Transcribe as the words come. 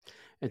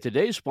And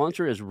today's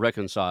sponsor is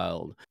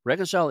Reconciled.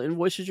 Reconcile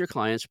invoices your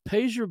clients,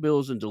 pays your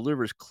bills, and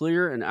delivers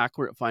clear and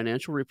accurate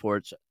financial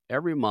reports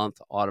every month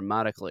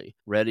automatically.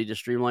 Ready to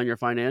streamline your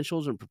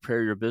financials and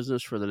prepare your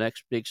business for the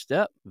next big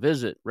step?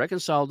 Visit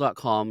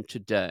reconcile.com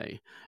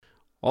today.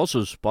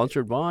 Also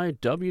sponsored by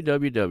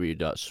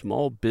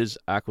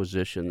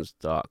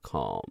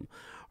www.smallbizacquisitions.com.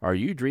 Are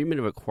you dreaming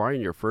of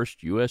acquiring your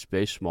first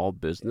U.S.-based small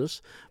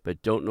business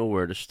but don't know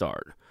where to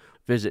start?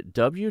 Visit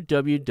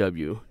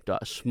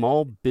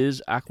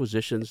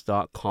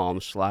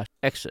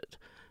www.smallbizacquisitions.com/exit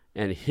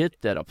and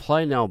hit that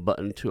Apply Now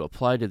button to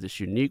apply to this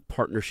unique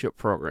partnership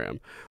program.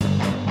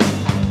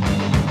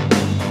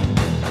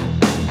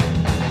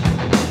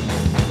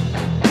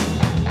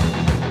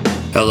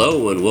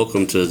 Hello and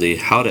welcome to the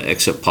How to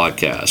Exit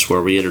podcast,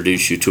 where we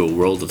introduce you to a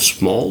world of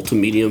small to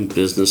medium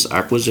business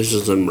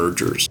acquisitions and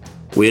mergers.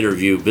 We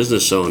interview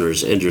business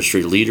owners,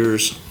 industry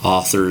leaders,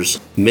 authors,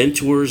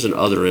 mentors, and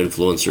other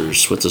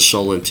influencers with the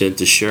sole intent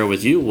to share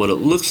with you what it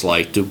looks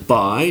like to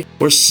buy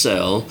or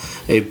sell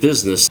a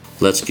business.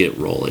 Let's get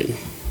rolling.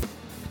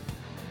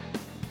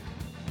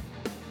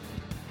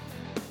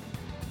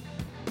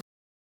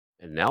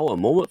 And now a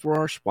moment for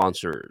our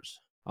sponsors.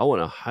 I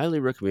want to highly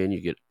recommend you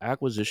get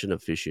Acquisition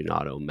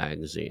Aficionado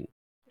magazine.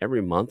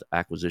 Every month,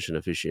 Acquisition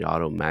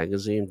Aficionado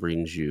magazine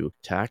brings you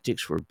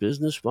tactics for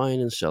business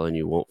buying and selling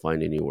you won't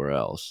find anywhere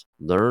else.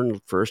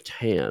 Learn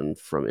firsthand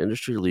from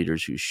industry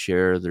leaders who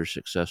share their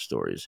success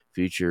stories,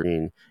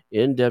 featuring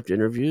in-depth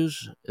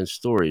interviews and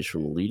stories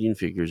from leading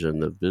figures in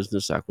the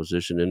business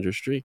acquisition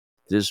industry.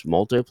 This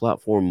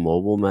multi-platform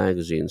mobile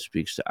magazine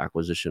speaks to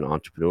acquisition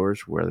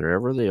entrepreneurs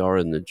wherever they are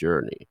in the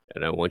journey.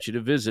 And I want you to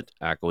visit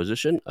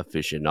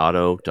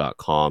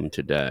acquisitionaficionado.com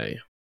today.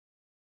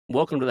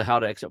 Welcome to the How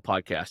to Exit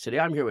podcast. Today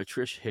I'm here with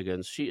Trish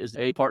Higgins. She is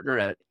a partner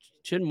at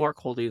Chinmark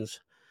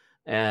Holdings,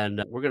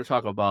 and we're going to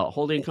talk about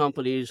holding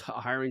companies,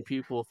 hiring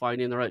people,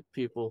 finding the right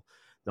people,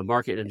 the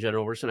market in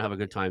general. We're just going to have a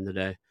good time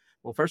today.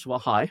 Well, first of all,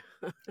 hi.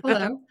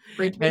 Hello.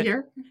 Great to be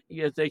here.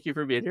 Yeah, thank you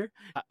for being here.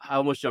 I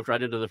almost jumped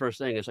right into the first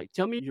thing. It's like,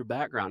 tell me your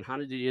background. How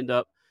did you end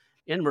up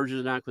in mergers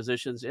and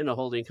acquisitions, in a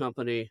holding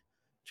company?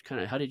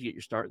 How did you get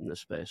your start in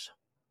this space?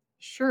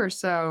 Sure.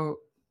 So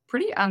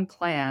pretty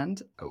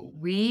unplanned.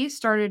 We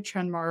started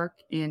Chinmark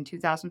in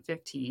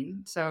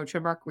 2015. So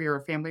Chinmark, we were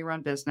a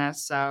family-run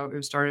business. So it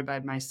was started by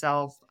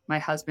myself, my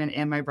husband,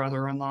 and my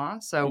brother-in-law.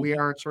 So we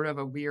are sort of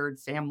a weird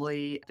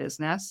family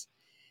business.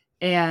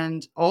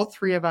 And all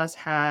three of us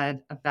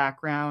had a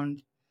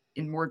background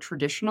in more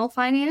traditional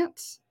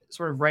finance,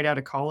 sort of right out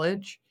of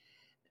college.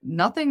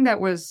 Nothing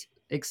that was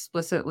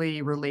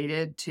explicitly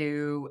related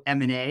to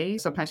M&A.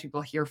 Sometimes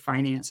people hear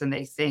finance and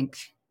they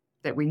think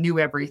that we knew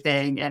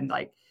everything. And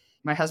like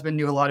my husband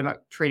knew a lot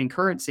about trading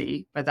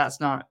currency, but that's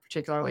not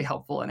particularly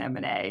helpful in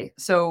M&A.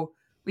 So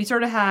we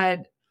sort of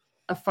had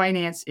a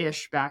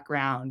finance-ish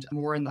background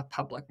more in the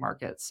public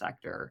markets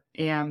sector.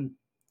 And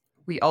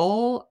we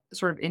all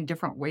sort of in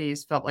different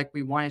ways felt like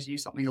we wanted to do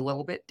something a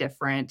little bit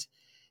different.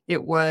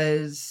 It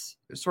was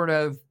sort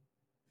of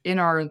in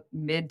our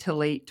mid to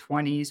late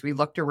 20s, we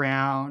looked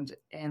around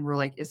and we're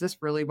like, is this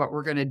really what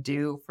we're going to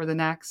do for the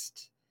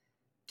next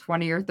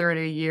 20 or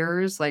 30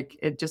 years? Like,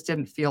 it just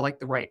didn't feel like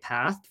the right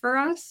path for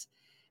us.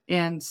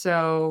 And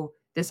so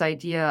this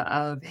idea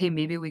of, hey,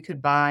 maybe we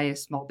could buy a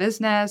small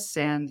business,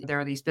 and there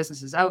are these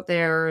businesses out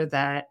there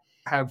that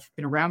have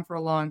been around for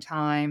a long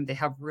time. They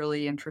have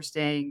really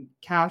interesting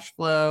cash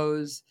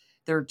flows.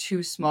 They're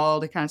too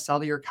small to kind of sell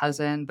to your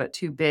cousin, but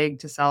too big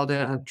to sell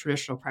to a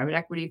traditional private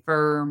equity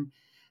firm.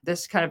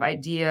 This kind of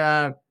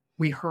idea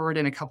we heard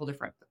in a couple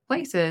different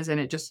places, and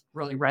it just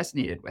really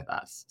resonated with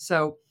us.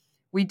 So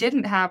we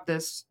didn't have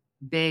this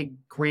big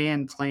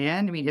grand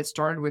plan. I mean, it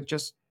started with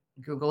just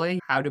Googling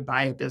how to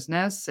buy a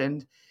business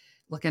and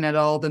looking at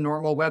all the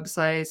normal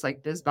websites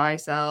like Biz Buy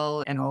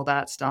Sell and all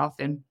that stuff.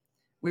 And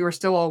we were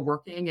still all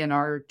working in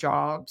our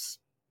jobs,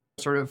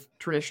 sort of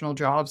traditional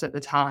jobs at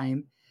the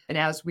time. And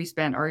as we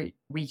spent our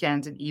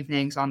weekends and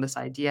evenings on this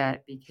idea,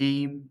 it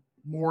became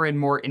more and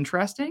more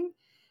interesting.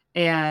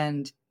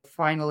 And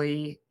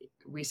finally,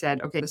 we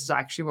said, okay, this is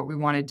actually what we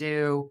want to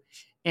do.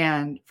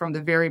 And from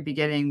the very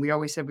beginning, we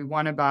always said we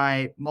want to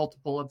buy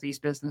multiple of these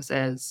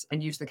businesses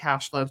and use the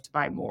cash flow to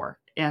buy more.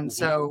 And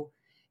so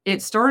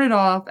it started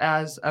off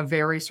as a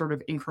very sort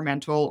of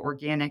incremental,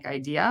 organic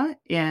idea.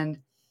 And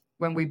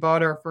when we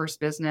bought our first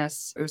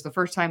business, it was the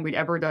first time we'd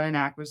ever done an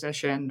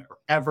acquisition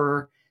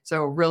ever.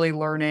 So really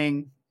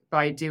learning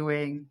by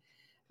doing,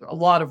 a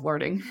lot of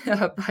learning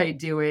by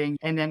doing.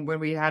 And then when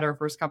we had our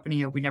first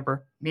company, we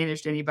never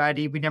managed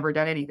anybody. We never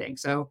done anything.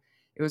 So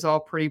it was all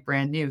pretty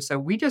brand new. So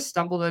we just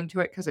stumbled into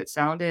it because it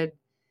sounded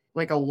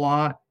like a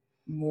lot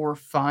more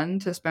fun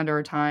to spend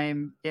our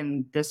time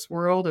in this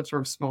world of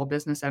sort of small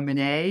business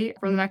M&A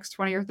for the next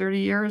 20 or 30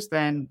 years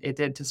than it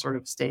did to sort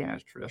of stay in a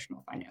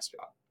traditional finance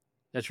job.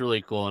 That's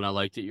really cool. And I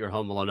like that you're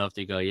humble enough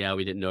to go, yeah,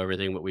 we didn't know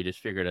everything, but we just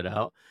figured it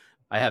out.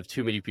 I have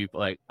too many people,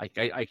 like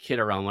I kid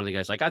around. One of the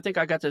guys, like, I think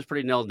I got this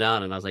pretty nailed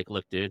down. And I was like,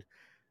 look, dude,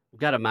 I've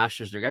got a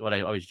master's degree. What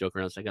I always joke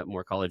around is I got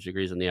more college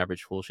degrees than the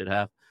average fool should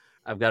have.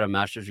 I've got a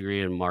master's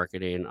degree in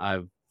marketing.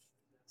 I've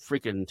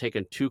freaking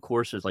taken 2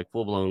 courses, like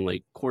full-blown,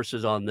 like,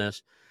 courses on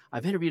this.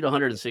 I've interviewed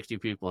 160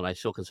 people, and I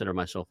still consider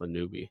myself a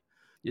newbie.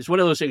 It's one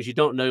of those things you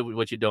don't know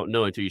what you don't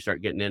know until you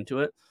start getting into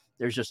it.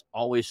 There's just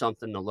always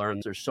something to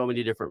learn. There's so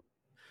many different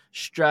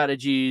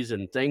strategies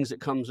and things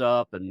that comes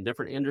up and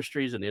different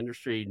industries and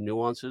industry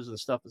nuances and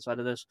stuff inside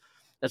of this.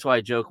 That's why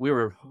I joke. We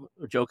were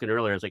joking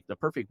earlier. It's like the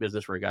perfect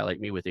business for a guy like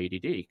me with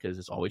ADD because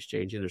it's always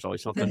changing. There's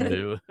always something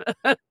new.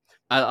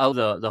 I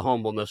love the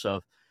humbleness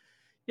of,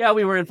 yeah,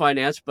 we were in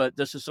finance, but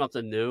this is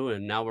something new,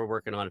 and now we're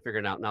working on it,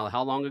 figuring out. Now,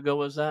 how long ago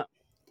was that?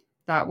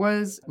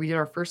 We did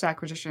our first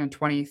acquisition in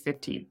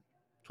 2015.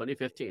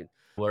 2015.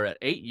 We're at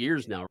 8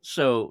 years now.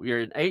 So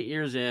you're 8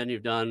 years in.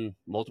 You've done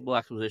multiple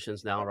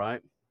acquisitions now,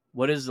 right?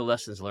 What is the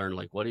lessons learned?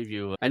 Like, what have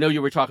you? I know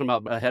you were talking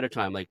about ahead of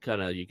time, like,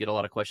 kind of, you get a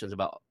lot of questions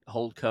about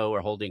holdco or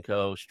holding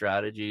co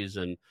strategies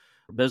and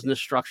business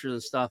structures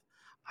and stuff.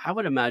 I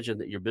would imagine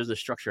that your business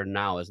structure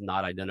now is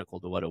not identical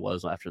to what it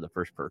was after the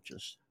first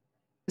purchase.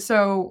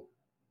 So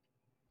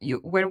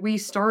when we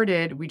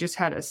started, we just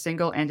had a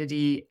single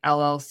entity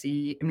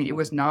LLC. I mean, it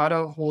was not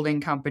a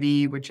holding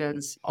company, which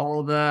is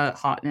all the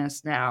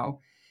hotness now.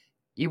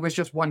 It was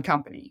just one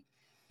company.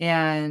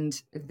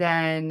 And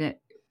then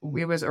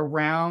it was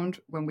around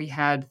when we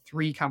had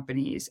 3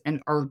 companies.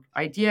 And our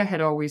idea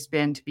had always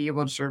been to be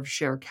able to sort of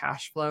share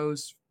cash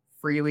flows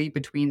freely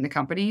between the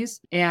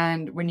companies.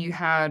 And when you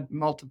had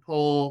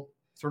multiple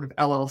sort of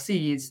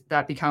LLCs,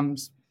 that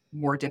becomes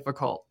more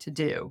difficult to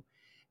do.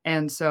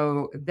 And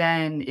so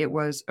then it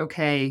was,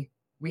 okay,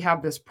 we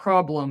have this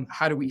problem.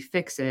 How do we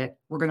fix it?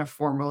 We're going to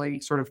formally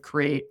sort of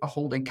create a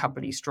holding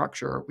company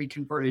structure. We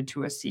converted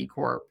to a C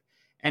Corp,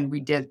 and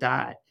we did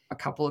that a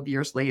couple of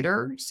years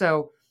later.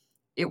 So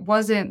it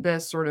wasn't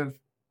this sort of,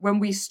 when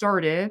we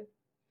started,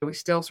 we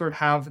still sort of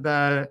have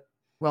the,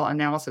 well,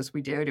 analysis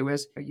we did. It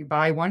was you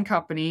buy one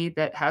company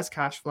that has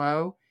cash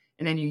flow,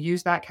 and then you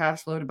use that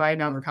cash flow to buy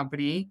another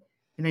company.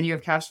 And then you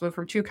have cash flow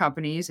from 2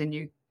 companies, and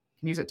you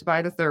can use it to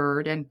buy the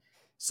third, and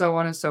so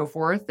on and so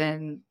forth.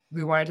 And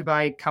we wanted to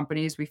buy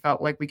companies we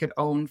felt like we could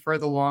own for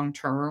the long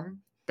term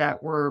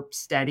that were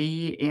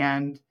steady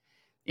and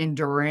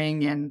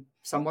enduring and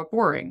somewhat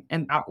boring.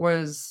 And that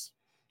was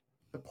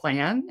the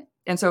plan.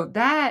 And so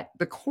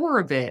the core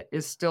of it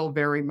is still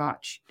very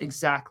much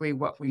exactly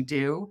what we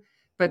do,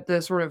 but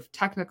the sort of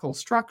technical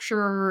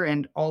structure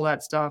and all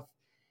that stuff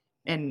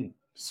and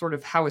sort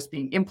of how it's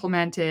being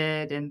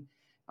implemented and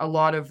a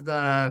lot of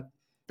the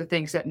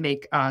things that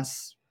make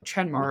us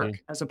Chenmark Hmm.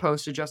 as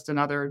opposed to just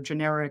another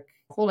generic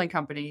holding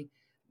company,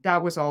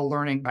 that was all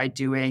learning by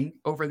doing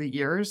over the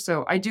years.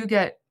 So I do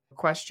get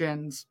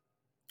questions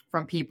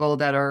from people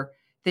that are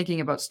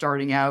thinking about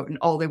starting out and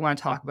all they want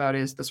to talk about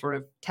is the sort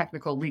of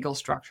technical legal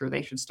structure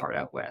they should start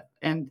out with.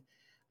 And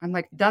I'm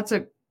like, that's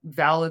a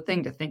valid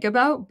thing to think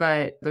about,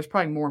 but there's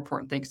probably more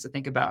important things to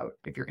think about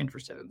if you're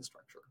interested in the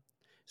structure.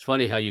 It's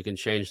funny how you can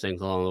change things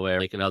along the way,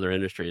 like in other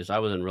industries. I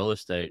was in real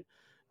estate,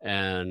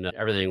 and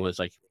everything was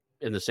like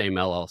in the same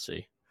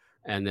LLC.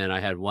 And then I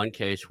had one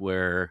case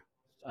where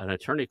an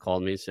attorney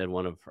called me and said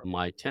one of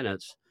my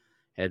tenants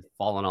had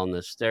fallen on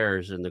the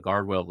stairs and the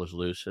guardrail was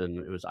loose and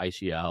it was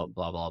icy out,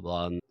 blah, blah,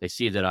 blah. And they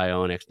see that I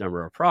own X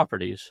number of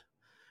properties,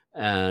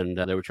 and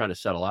they were trying to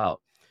settle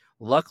out.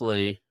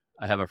 Luckily,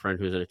 I have a friend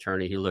who's an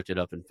attorney. He looked it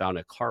up and found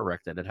a car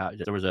wreck that had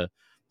happened. There was a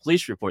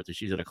police report that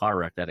she's in a car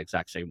wreck that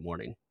exact same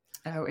morning.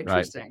 Oh, Right,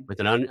 interesting. with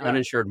an Yeah.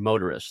 uninsured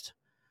motorist.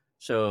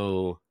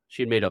 So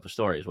she had made up a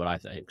story is what I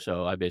think.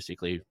 So I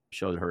basically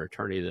showed her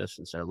attorney this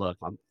and said, "Look,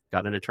 I've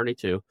got an attorney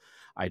too.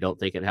 I don't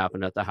think it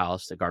happened at the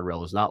house. The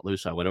guardrail was not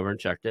loose. I went over and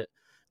checked it,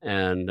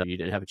 and you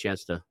didn't have a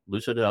chance to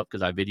loosen it up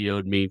because I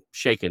videoed me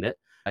shaking it.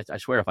 I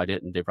swear if I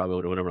didn't, they probably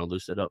would have went over and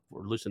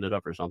loosened it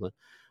up or something.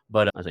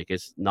 But I was like,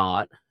 it's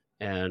not,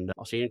 and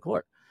I'll see you in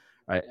court."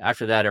 Right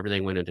after that,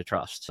 everything went into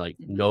trust. Like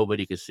Mhm.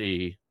 nobody could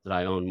see that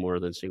I own more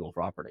than single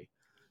property.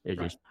 It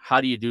Right. just, how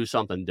do you do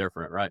something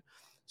different, right?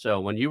 So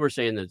when you were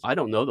saying that, I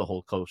don't know the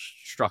whole coast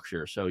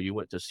structure. So you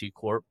went to C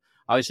Corp.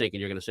 I was thinking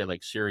you're going to say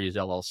like series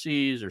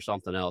LLCs or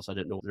something else. I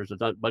didn't know there's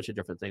a bunch of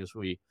different things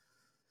we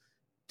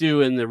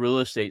do in the real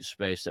estate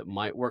space that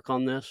might work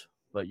on this.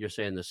 But you're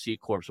saying the C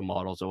Corps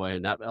models away,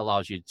 and that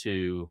allows you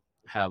to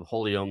have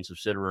wholly owned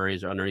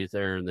subsidiaries underneath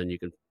there, and then you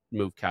can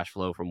move cash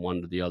flow from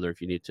one to the other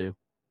if you need to.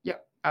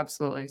 Yep,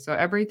 absolutely. So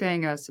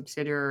everything a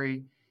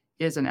subsidiary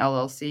is an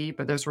LLC,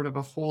 but there's sort of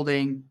a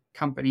holding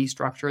company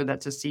structure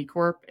that's a C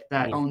corp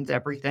that Mhm. owns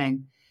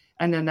everything.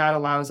 And then that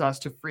allows us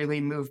to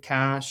freely move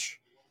cash,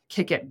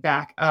 kick it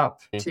back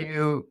up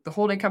to the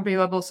holding company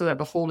level so that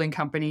the holding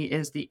company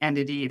is the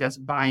entity that's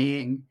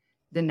buying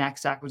the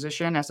next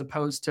acquisition as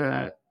opposed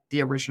to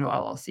the original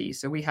LLC.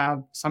 So we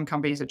have some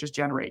companies that just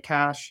generate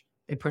cash,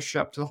 they push it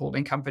up to the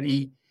holding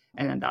company,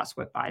 and then that's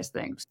what buys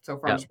things. So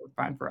far, Yeah. it's worked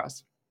fine for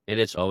us. And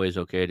it's always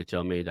okay to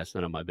tell me that's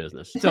none of my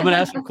business. So I'm going to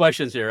ask some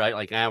questions here, right?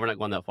 Like, we're not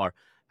going that far.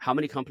 How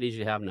many companies do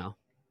you have now?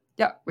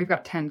 Yeah, we've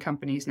got 10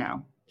 companies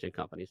now. 10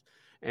 companies.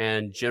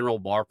 And general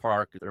bar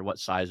park, or what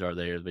size are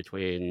they?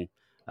 Between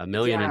a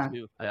million and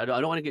Yeah. two? I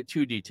don't want to get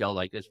too detailed.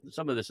 Like this,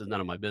 some of this is none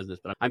of my business,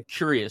 but I'm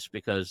curious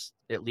because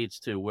it leads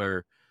to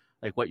where,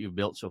 like what you've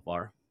built so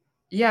far.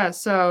 Yeah,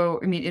 so,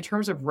 I mean, in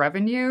terms of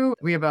revenue,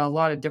 we have a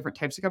lot of different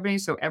types of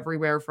companies, so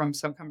everywhere from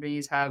some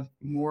companies have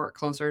more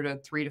closer to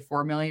 3 to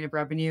 4 million of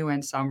revenue,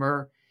 and some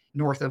are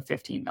north of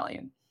 15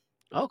 million.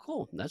 Oh,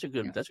 cool. Yeah. That's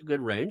a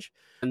good range.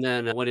 And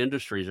then what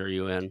industries are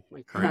you in,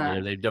 like, currently?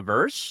 Are they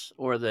diverse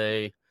or are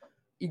they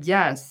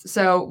Yes.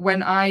 So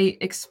when I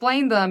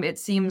explain them, it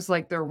seems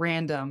like they're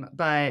random,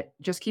 but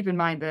just keep in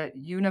mind that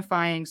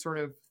unifying sort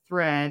of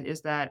thread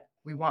is that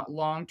we want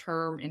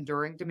long-term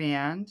enduring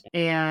demand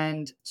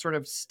and sort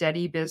of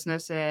steady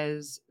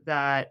businesses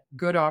that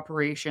good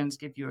operations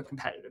give you a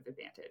competitive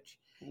advantage.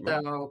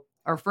 right? So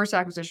our first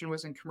acquisition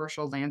was in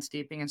commercial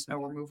landscaping and snow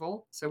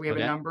removal. So we have a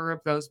Okay. number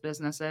of those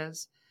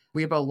businesses.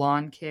 We have a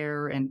lawn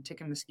care and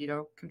tick and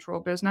mosquito control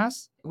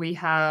business. We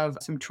have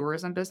some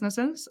tourism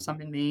businesses,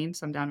 some in Maine,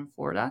 some down in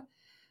Florida.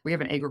 We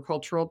have an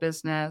agricultural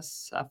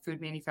business, a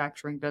food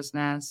manufacturing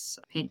business,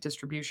 paint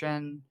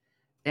distribution,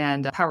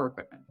 and power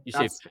equipment. You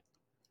say That's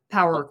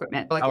power oh,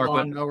 equipment, like power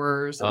lawn equipment.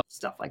 mowers,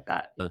 stuff like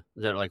that.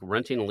 Is that like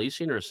renting,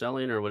 leasing, or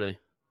selling, or what?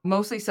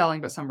 Mostly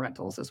selling, but some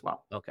rentals as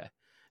well. Okay.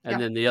 And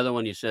Yep. then the other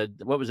one you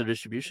said, what was the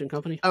distribution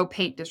company? Oh,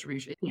 paint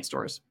distribution, paint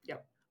stores.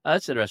 Yep.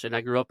 That's interesting.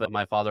 I grew up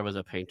my father was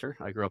a painter.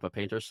 I grew up a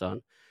painter's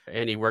son,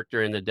 and he worked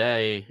during the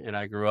day, and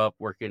I grew up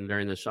working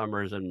during the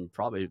summers and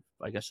probably,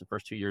 I guess, the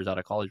first 2 years out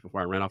of college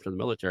before I ran off to the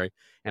military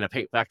in a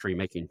paint factory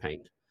making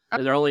paint.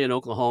 They're only in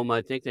Oklahoma.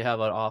 I think they have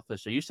an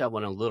office. They used to have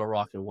one in Little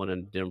Rock and one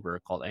in Denver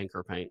called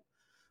Anchor Paint,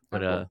 Oh,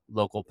 but cool.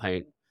 local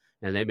paint,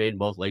 and they made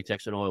both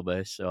latex and oil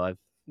based. So I've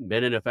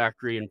been in a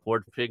factory and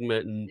poured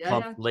pigment and Yeah,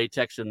 pumped yeah.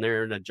 latex in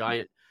there in a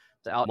giant,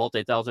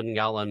 multi-thousand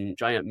gallon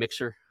giant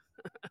mixer,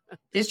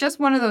 It's just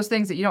one of those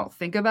things that you don't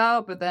think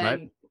about, but right?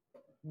 then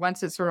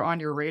once it's sort of on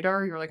your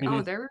radar, you're like, Mhm.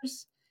 "Oh,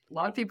 there's a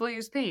lot of people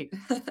use paint."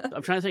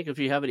 I'm trying to think if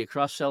you have any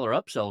cross sell or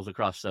upsells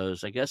across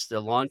those. I guess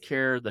the lawn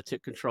care, the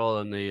tick control,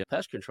 and the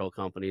pest control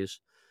companies,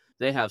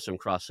 they have some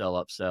cross sell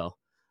upsell.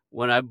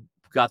 When I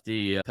got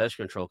the pest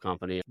control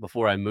company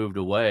before I moved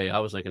away, I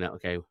was looking at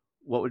okay,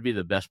 what would be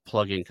the best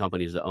plug-in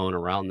companies to own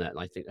around that?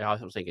 And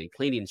I was thinking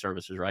cleaning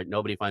services, right?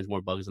 Nobody finds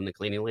more bugs than the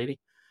cleaning lady.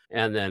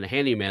 And then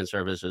handyman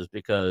services,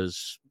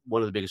 because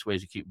one of the biggest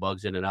ways to keep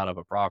bugs in and out of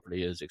a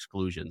property is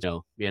exclusions.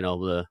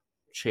 The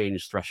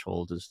change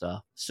thresholds and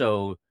stuff.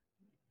 So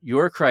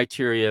your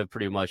criteria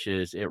pretty much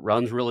is it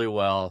runs really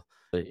well,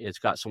 it's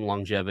got some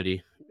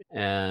longevity,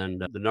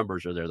 and the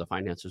numbers are there, the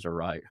finances are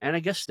right. And I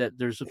guess that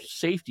there's some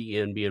safety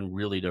in being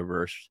really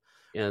diverse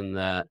in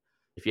that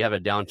if you have a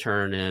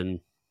downturn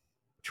in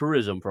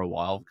tourism for a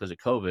while because of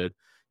COVID,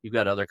 you've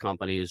got other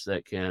companies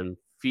that can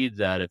feed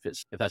that if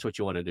that's what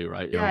you want to do,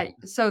 right? Yeah,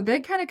 so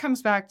that kinda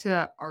comes back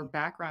to our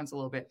backgrounds a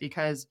little bit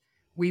because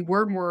we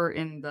were more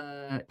in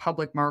the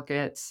public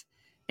markets,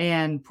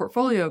 and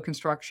portfolio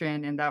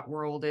construction in that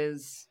world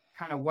is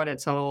kind of what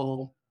it's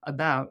all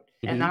about,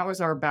 and Mhm. that was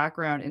our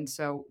background, and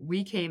so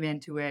we came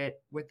into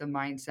it with the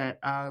mindset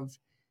of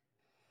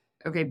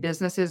okay,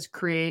 businesses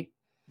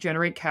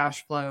generate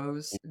cash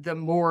flows. The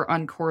more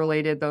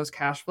uncorrelated those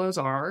cash flows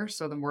are,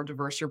 so the more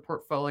diverse your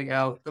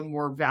portfolio, the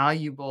more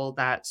valuable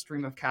that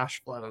stream of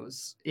cash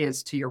flows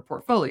is to your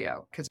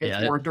portfolio because it's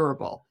Yeah. more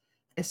durable.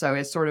 So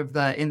it's sort of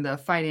the in the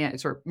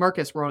finance or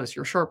markets world, it's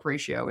your Sharpe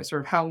ratio. It's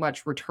sort of how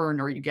much return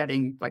are you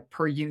getting like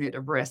per unit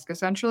of risk,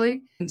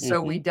 essentially. And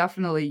so we Mhm.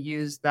 definitely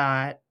use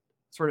that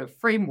sort of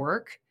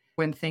framework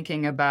when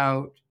thinking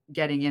about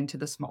getting into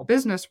the small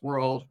business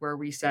world, where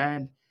we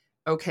said,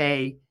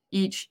 okay,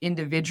 each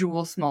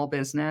individual small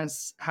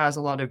business has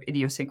a lot of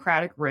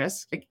idiosyncratic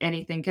risk. Like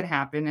anything can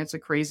happen. It's a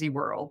crazy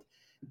world.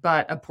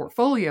 But a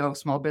portfolio of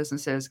small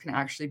businesses can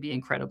actually be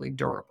incredibly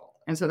durable.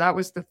 And so that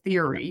was the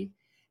theory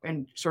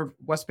and sort of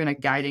what's been a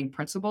guiding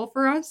principle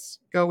for us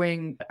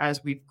going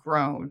as we've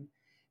grown.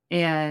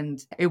 And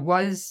it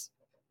was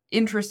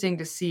interesting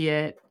to see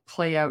it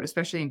play out,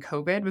 especially in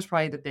COVID, was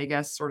probably the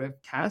biggest sort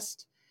of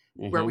test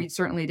where Mhm. we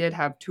certainly did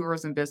have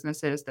tourism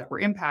businesses that were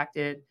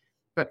impacted,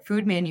 but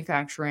food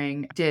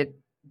manufacturing did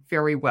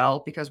very well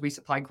because we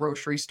supply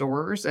grocery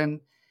stores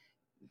and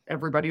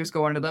everybody was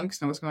going to them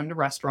because no one was going to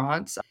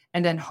restaurants.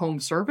 And then home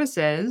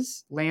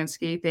services,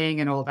 landscaping,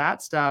 and all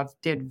that stuff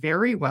did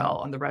very well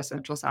on the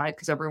residential side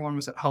because everyone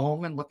was at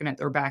home and looking at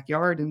their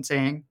backyard and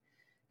saying,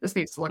 this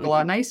needs to look a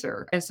lot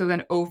nicer. And so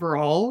then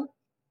overall,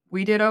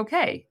 we did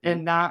okay.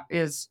 And that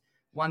is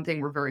one thing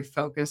we're very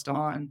focused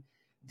on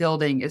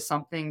building is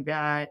something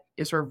that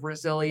is sort of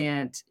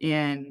resilient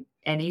in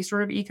any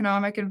sort of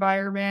economic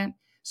environment.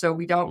 So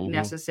we don't Mhm.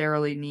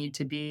 necessarily need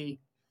to be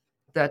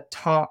the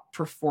top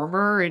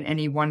performer in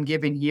any one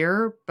given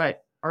year,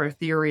 but our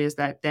theory is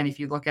that then if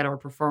you look at our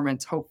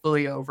performance,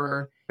 hopefully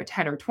over a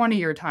 10 or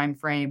 20-year time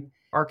frame,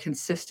 our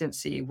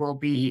consistency will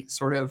be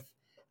sort of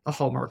the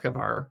hallmark of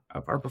our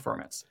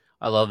performance.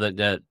 I love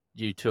that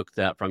you took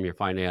that from your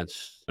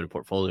finance and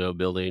portfolio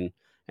building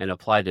and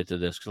applied it to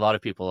this because a lot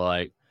of people are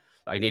like,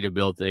 I need to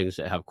build things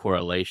that have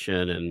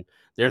correlation, and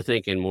they're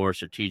thinking more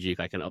strategic.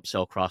 I can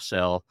upsell, cross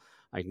sell,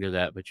 I can do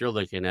that. But you're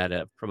looking at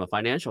it from a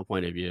financial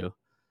point of view.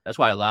 That's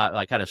why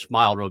I kind of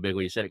smiled real big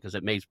when you said it because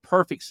it makes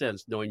perfect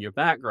sense knowing your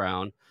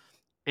background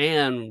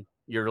and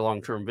your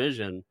long term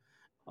vision.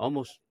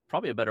 almost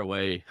probably a better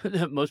way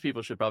that most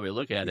people should probably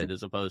look at it,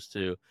 as opposed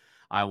to,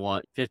 I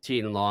want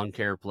 15 lawn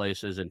care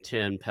places and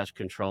 10 pest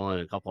control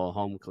and a couple of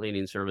home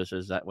cleaning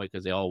services that way,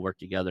 because they all work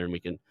together and we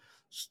can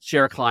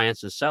share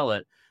clients and sell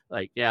it.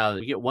 Like, yeah,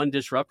 you get one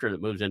disruptor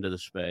that moves into the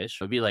space.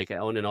 It'd be like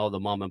owning all the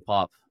mom and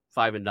pop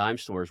five and dime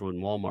stores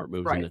when Walmart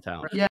moves Right. into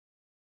town. Yeah.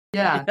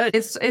 Yeah. Yeah.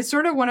 It's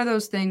sort of one of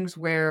those things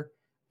where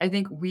I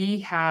think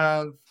we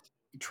have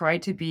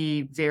tried to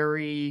be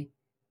very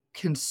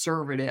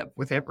conservative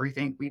with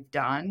everything we've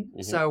done.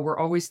 Mhm. So we're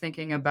always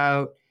thinking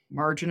about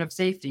margin of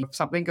safety. If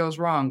something goes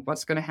wrong,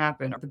 what's going to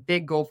happen? The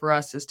big goal for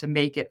us is to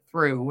make it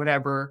through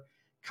whatever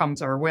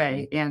comes our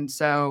way. And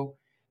so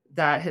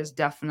that has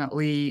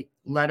definitely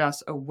led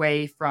us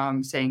away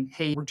from saying,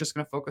 hey, we're just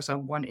going to focus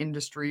on one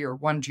industry or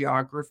one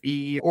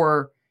geography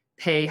or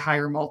pay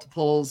higher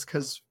multiples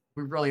because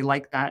we really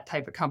like that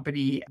type of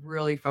company,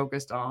 really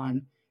focused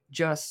on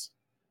just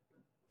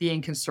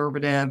being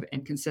conservative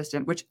and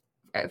consistent, which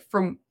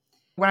from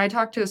when I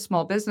talk to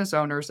small business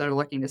owners that are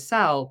looking to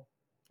sell,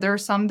 there are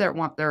some that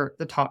want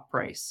the top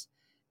price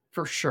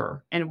for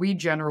sure. And we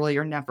generally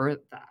are never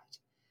at that.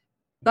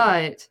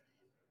 But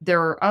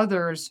there are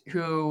others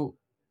who,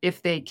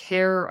 if they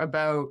care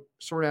about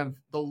sort of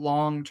the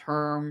long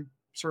term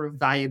sort of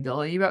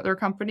viability about their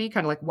company,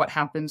 kind of like what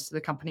happens to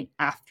the company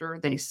after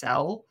they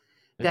sell,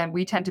 then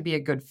we tend to be a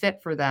good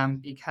fit for them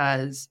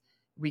because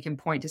we can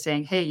point to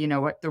saying, hey, you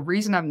know what? The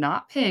reason I'm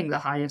not paying the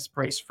highest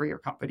price for your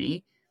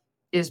company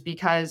is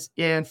because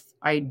if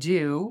I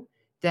do,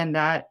 then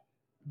that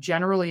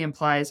generally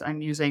implies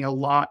I'm using a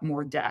lot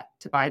more debt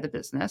to buy the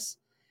business,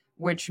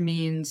 which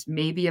means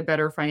maybe a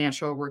better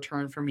financial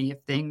return for me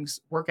if things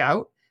work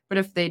out. But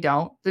if they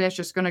don't, then it's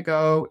just going to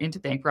go into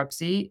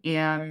bankruptcy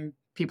and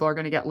people are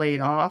going to get laid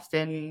off.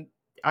 And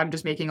I'm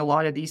just making a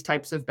lot of these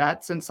types of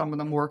bets, and some of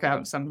them work out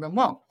and some of them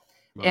won't.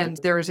 Right. And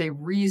there is a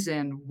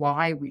reason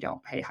why we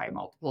don't pay high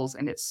multiples,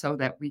 and it's so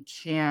that we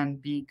can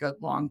be good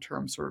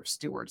long-term sort of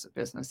stewards of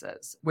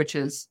businesses, which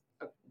is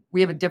we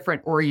have a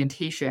different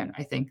orientation,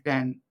 I think,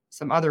 than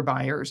some other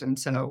buyers. And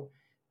so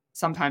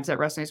sometimes that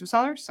resonates with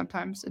sellers,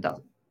 sometimes it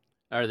doesn't.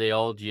 Are they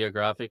all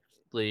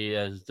geographically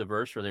as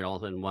diverse, or are they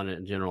all in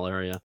one general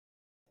area?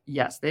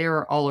 Yes, they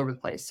are all over the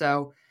place.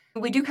 So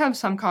we do have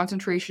some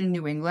concentration in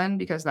New England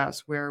because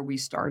that's where we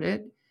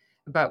started.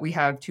 But we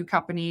have two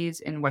companies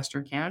in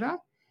Western Canada,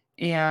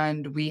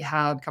 and we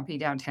have a company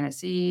down in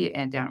Tennessee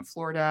and down in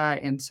Florida.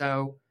 And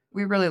so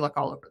we really look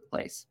all over the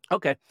place.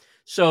 Okay.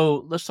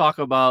 So let's talk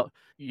about,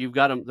 you've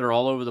got them, they're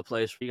all over the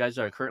place. You guys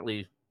are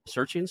currently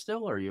searching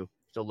still, or are you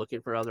still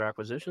looking for other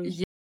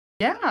acquisitions?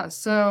 Yeah,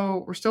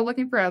 so we're still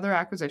looking for other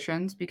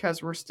acquisitions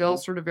because we're still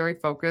sort of very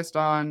focused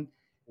on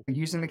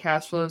using the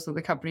cash flows that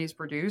the companies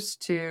produce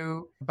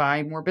to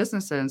buy more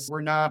businesses.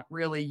 We're not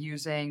really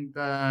using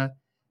the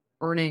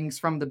earnings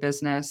from the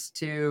business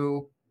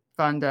to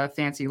fund a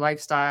fancy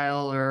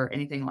lifestyle or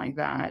anything like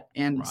that.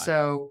 And Right.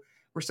 so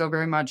we're still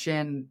very much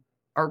in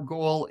our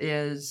goal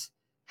is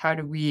how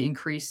do we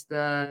increase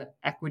the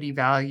equity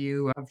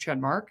value of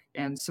Chenmark,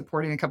 and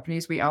supporting the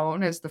companies we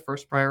own is the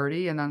first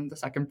priority. And then the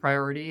second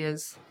priority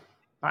is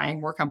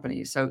buying more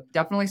companies. So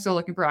definitely still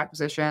looking for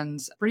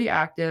acquisitions, pretty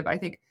active. I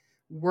think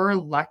we're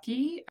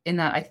lucky in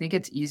that I think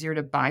it's easier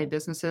to buy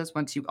businesses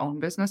once you own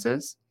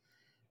businesses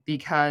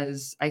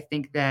because I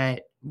think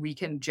that we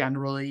can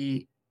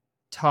generally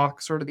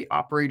talk sort of the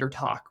operator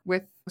talk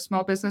with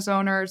small business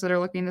owners that are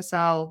looking to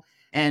sell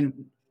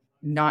and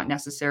not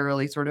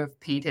necessarily sort of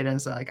painted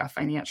as like a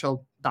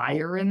financial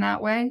buyer in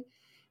that way.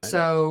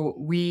 So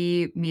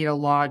we meet a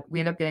lot. We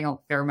end up getting a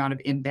fair amount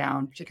of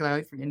inbound,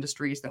 particularly from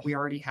industries that we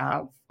already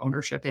have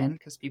ownership in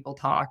because people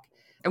talk.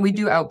 And we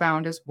do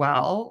outbound as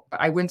well.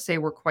 I wouldn't say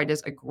we're quite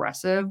as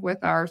aggressive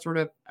with our sort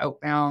of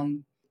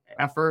outbound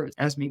effort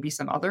as maybe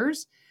some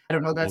others. I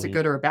don't know if that's a Mhm.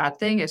 good or a bad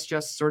thing. It's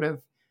just sort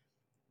of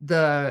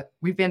the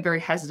we've been very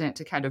hesitant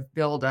to kind of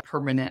build a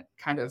permanent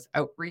kind of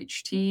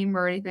outreach team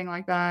or anything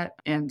like that.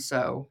 And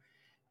so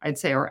I'd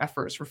say our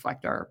efforts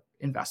reflect our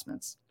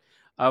investments.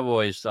 I've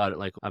always thought it,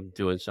 like, I'm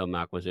doing some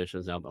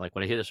acquisitions now, but like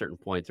when I hit a certain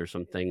point, there's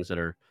some things that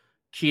are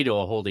key to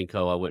a holding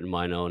co. I wouldn't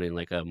mind owning,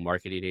 like a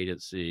marketing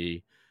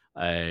agency,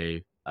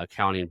 a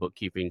accounting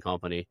bookkeeping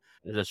company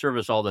to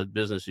service all the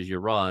businesses you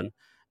run.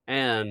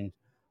 And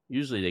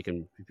usually they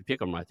can, if you pick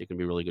them right, they can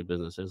be really good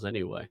businesses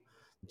anyway.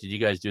 Did you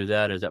guys do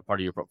that? Is that part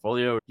of your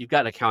portfolio? You've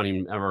got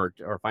accounting or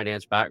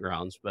finance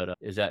backgrounds, but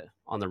is that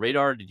on the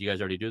radar? Did you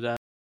guys already do that?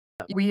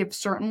 We have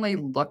certainly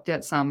looked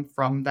at some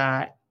from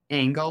that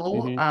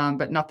angle, Hmm.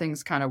 but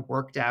nothing's kind of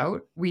worked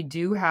out. We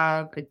do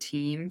have a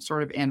team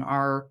sort of in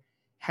our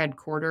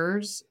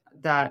headquarters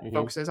that Hmm.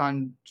 focuses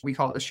on, we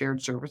call it the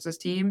shared services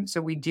team.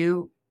 So we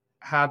do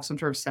have some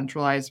sort of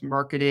centralized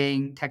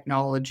marketing,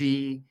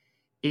 technology,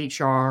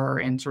 HR,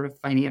 and sort of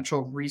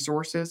financial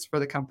resources for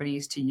the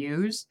companies to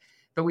use.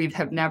 But we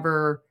have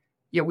never,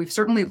 yeah, we've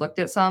certainly looked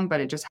at some, but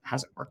it just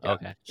hasn't worked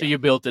out. Okay. So Yeah. you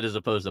built it as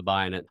opposed to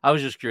buying it. I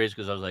was just curious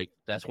because I was like,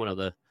 that's one of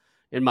the,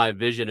 in my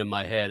vision in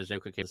my head, is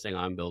like, okay, this thing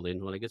I'm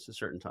building, when it gets to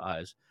certain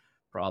ties,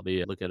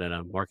 probably looking at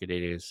a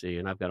marketing agency,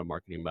 and I've got a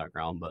marketing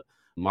background, but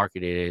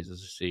marketing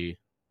agency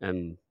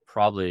and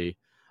probably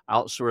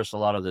outsource a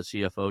lot of the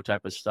CFO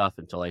type of stuff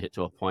until I hit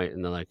to a point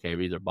and then like, hey,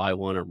 either buy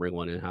one or bring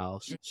one in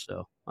house.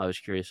 So I was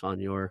curious on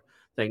your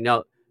thing.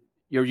 Now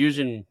you're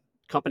using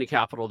company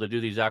capital to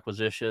do these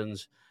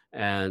acquisitions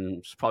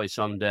and probably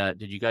some debt.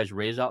 Did you guys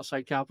raise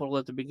outside capital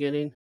at the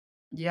beginning?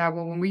 Yeah,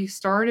 well, when we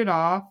started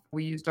off,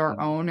 we used our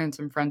own and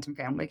some friends and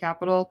family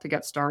capital to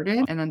get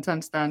started. And then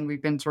since then,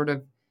 we've been sort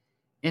of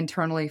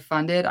internally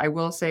funded. I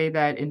will say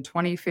that in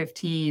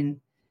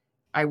 2015,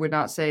 I would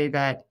not say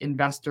that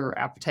investor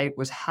appetite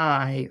was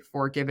high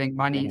for giving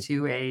money Mhm,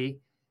 to a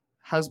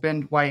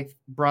husband, wife,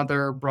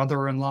 brother,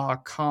 brother-in-law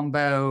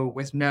combo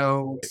with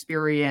no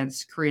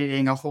experience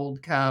creating a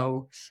hold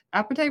co.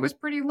 Appetite was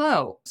pretty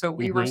low. So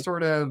we were mhm.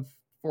 sort of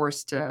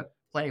forced to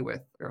play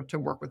with or to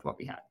work with what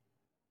we had.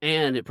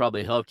 And it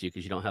probably helped you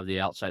because you don't have the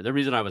outside the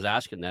reason I was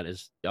asking that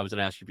is I was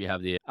gonna ask you if you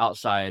have the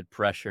outside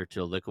pressure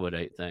to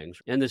liquidate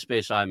things. In the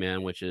space I'm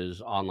in, which is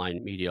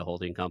online media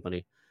holding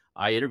company,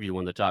 I interviewed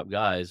one of the top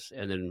guys,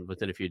 and then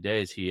within a few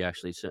days, he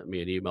actually sent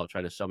me an email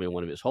trying to sell me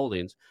one of his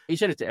holdings. He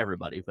sent it to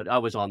everybody, but I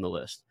was on the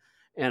list.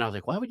 And I was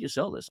like, "Why would you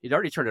sell this?" He'd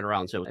already turned it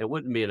around, so it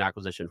wouldn't be an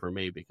acquisition for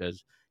me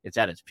because it's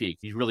at its peak.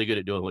 He's really good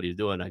at doing what he's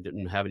doing. I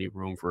didn't have any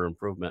room for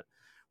improvement.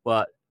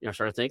 But, I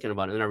started thinking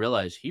about it, and I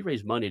realized he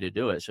raised money to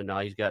do it, so now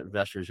he's got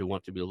investors who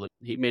want to be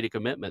he made a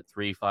commitment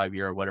 3, 5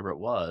 year, or whatever it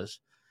was,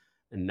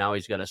 and now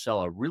he's gotta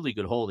sell a really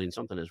good holding,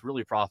 something that's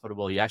really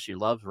profitable, he actually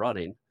loves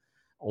running,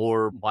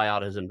 or buy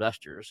out his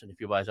investors, and if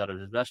he buys out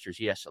his investors,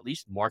 he has to at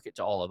least market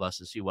to all of us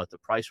and see what the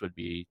price would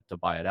be to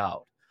buy it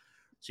out.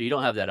 So you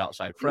don't have that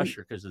outside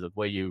pressure because of the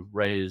way you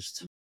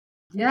raised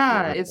the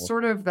Yeah, it's original.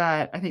 sort of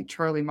that I think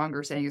Charlie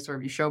Munger saying is sort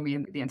of you show me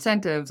the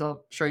incentives,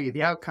 I'll show you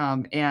the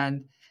outcome.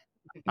 And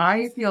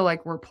I feel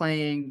like we're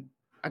playing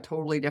a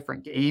totally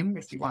different game,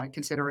 if you want to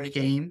consider it a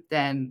game,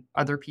 than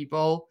other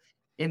people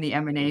in the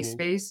M&A Mhm,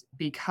 space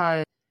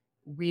because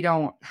we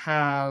don't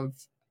have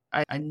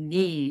a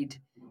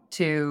need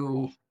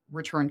to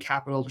return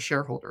capital to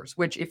shareholders,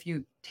 which if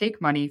you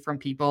take money from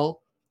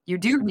people, you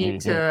do need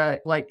mhm,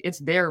 to like it's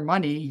their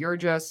money, you're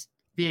just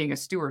being a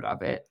steward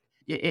of it.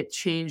 It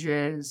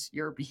changes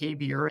your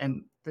behavior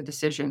and the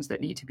decisions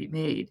that need to be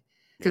made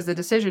because the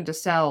decision to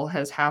sell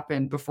has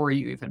happened before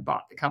you even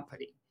bought the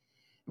company.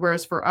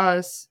 Whereas for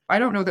us, I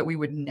don't know that we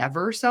would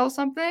never sell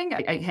something.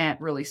 I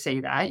can't really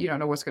say that. You don't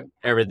know what's going to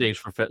happen. everything's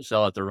for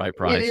sell at the right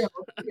You price. know,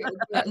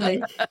 but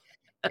like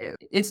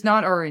it's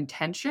not our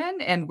intention.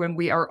 And when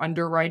we are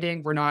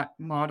underwriting, we're not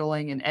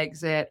modeling an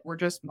exit. We're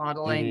just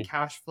modeling Mhm,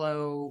 cash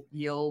flow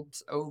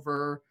yields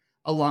over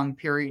a long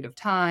period of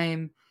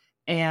time.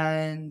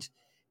 And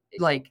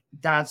like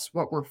that's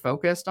what we're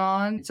focused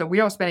on. So we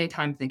don't spend any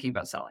time thinking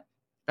about selling.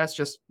 That's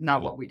just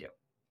not cool. what we do.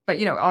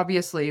 But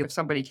obviously if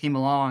somebody came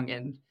along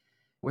and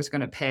was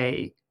going to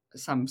pay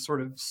some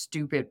sort of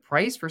stupid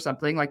price for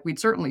something, like we'd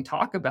certainly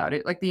talk about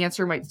it. Like the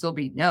answer might still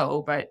be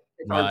no, but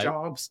it's our Right.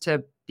 jobs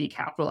to be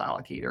capital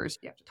allocators.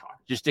 You have to talk.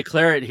 Just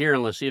declare it here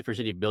and let's see if there's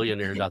any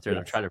billionaires out there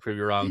that Yes. try to prove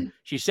you wrong.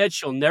 She said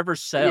she'll never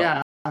sell.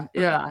 Yeah.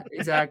 Yeah,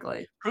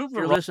 exactly. Prove if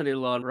you're listening,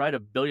 Lon, write a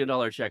 $1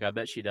 billion check. I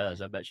bet she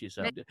does. I bet she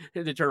Yeah. sells.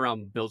 And then turn around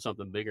and build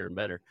something bigger and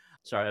better.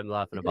 Sorry, I'm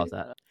laughing about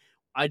that.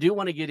 I do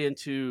want to get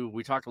into,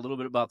 we talked a little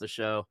bit about the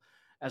show.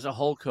 As a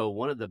whole co,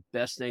 one of the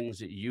best things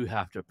that you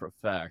have to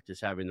perfect is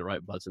having the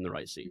right butts in the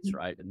right seats,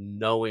 right? And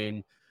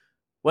knowing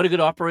what a good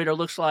operator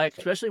looks like,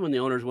 especially when the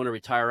owners want to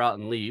retire out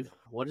and leave.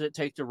 What does it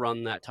take to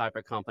run that type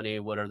of company?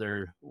 What are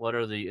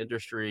the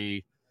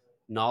industry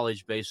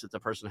knowledge base that the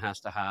person has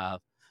to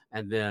have?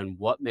 And then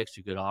what makes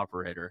a good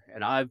operator?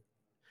 And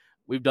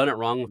we've done it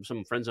wrong.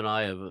 Some friends and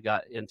I have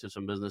got into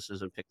some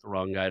businesses and picked the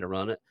wrong guy to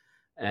run it,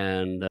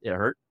 and it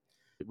hurt.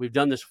 We've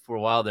done this for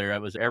a while there. I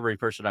was every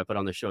person I put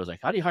on the show is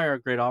like, "How do you hire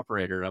a great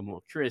operator?" I'm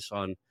curious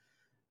on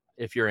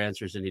if your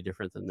answer is any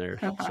different than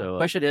theirs. So,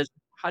 question is,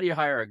 how do you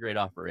hire a great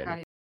How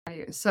operator?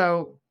 do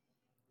so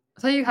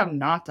I'll tell you how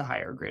not to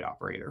hire a great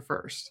operator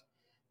first,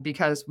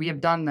 because we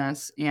have done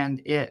this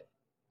and it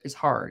is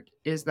hard.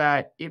 Is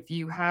that if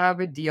you have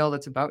a deal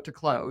that's about to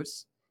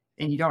close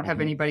and you don't have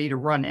Mhm. anybody to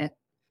run it,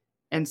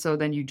 and so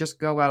then you just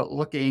go out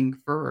looking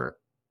for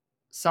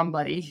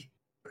somebody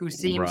who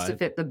seems to Right.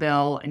 fit the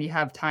bill and you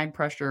have time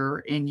pressure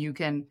and you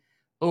can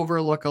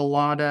overlook a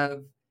lot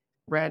of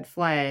red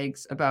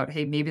flags about,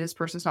 hey, maybe this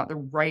person's not the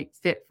right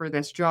fit for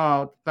this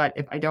job, but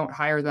if I don't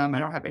hire them, I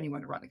don't have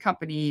anyone to run the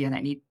company and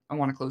I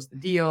want to close the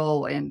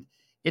deal and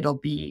it'll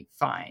be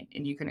fine.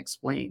 And you can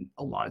explain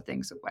a lot of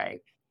things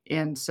away.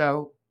 And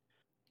so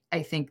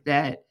I think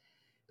that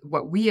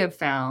what we have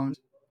found,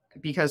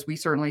 because we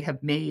certainly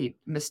have made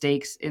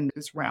mistakes in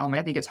this realm.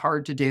 I think it's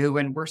hard to do,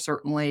 and we're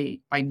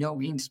certainly by no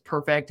means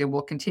perfect, and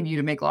we'll continue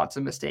to make lots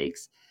of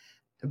mistakes.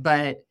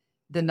 But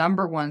the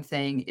number one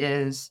thing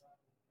is,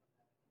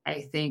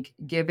 I think,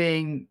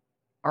 giving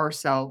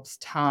ourselves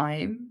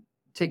time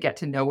to get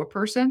to know a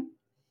person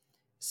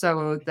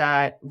so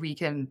that we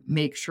can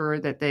make sure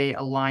that they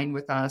align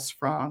with us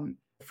from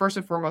first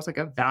and foremost, like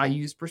a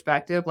values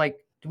perspective. Like,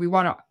 do we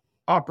want to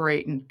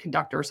operate and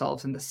conduct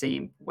ourselves in the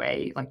same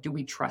way? Like, do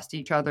we trust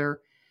each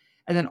other?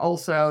 And then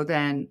also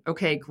then,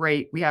 okay,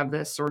 great, we have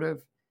this sort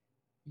of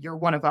you're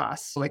one of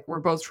us, like we're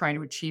both trying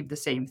to achieve the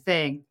same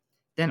thing,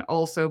 then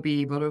also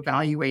be able to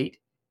evaluate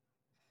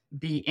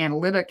the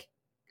analytic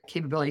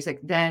capabilities. Like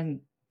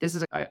then this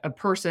is a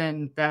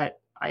person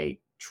that I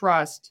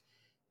trust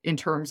in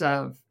terms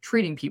of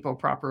treating people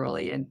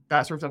properly and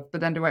that sort of stuff.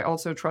 But then do I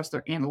also trust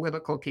their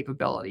analytical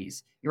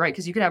capabilities? You're right.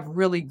 Cause you could have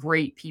really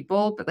great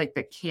people, but like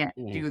that can't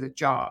Mhm. do the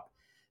job.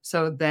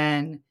 So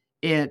then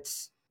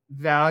it's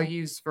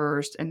values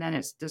first. And then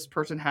it's this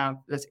person have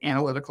this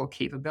analytical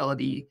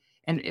capability.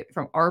 And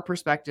from our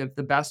perspective,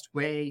 the best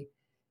way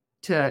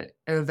to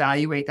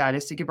evaluate that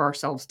is to give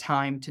ourselves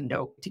time to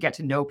get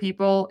to know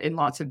people in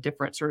lots of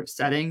different sort of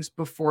settings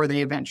before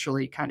they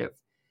eventually kind of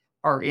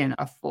are in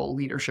a full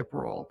leadership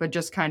role. But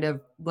just kind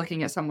of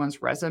looking at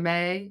someone's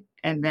resume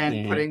and then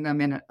Mhm. putting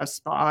them in a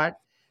spot,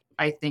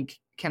 I think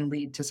can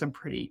lead to some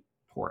pretty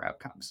poor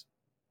outcomes.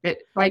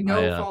 It by I,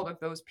 no uh fault of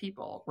those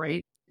people,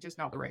 right? Just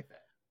not the right fit.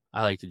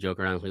 I like to joke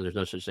around and say there's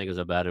no such thing as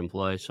a bad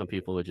employee. Some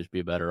people would just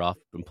be better off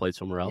employed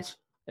somewhere Yeah. else.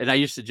 And I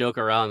used to joke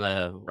around,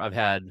 I've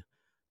had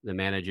the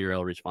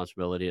managerial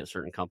responsibility at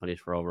certain companies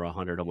for over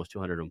 100, almost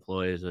 200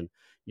 employees, and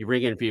you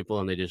bring in people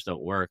and they just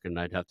don't work, and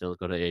I'd have to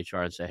go to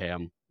HR and say, "Hey,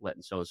 I'm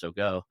letting so and so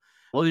go."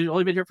 "Well, you've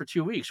only been here for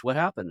 2 weeks. What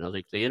happened?" And I was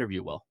like, "They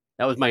interviewed well."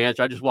 That was my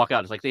answer. I'd just walk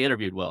out. It's like, "They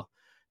interviewed well."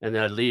 And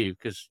then I'd leave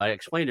because I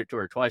explained it to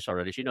her twice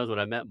already. She knows what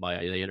I meant by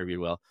they interviewed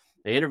well.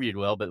 They interviewed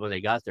well, but when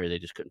they got there, they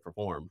just couldn't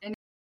perform, And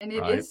and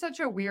it right? is such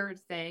a weird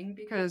thing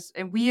because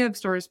and we have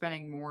started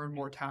spending more and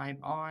more time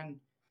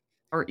on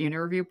our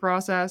interview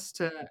process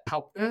to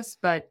help this,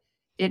 but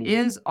it Mhm.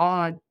 is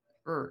odd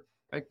or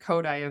a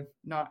code I have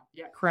not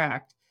yet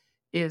cracked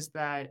is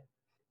that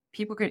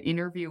people can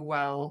interview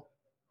well,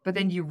 but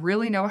then you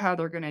really know how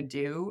they're going to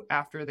do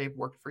after they've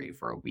worked for you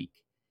for a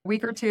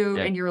week or two,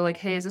 Yeah. and you're like,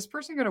 hey, is this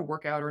person going to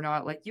work out or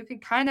not? Like you can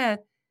kind of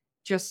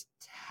just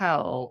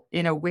tell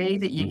in a way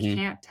that you Mhm.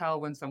 can't tell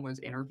when someone's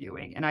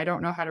interviewing. And I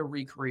don't know how to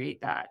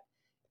recreate that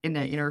in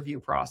the interview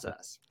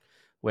process.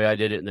 Way I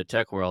did it in the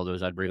tech world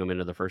was I'd bring them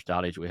into the first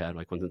outage we had,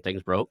 like when the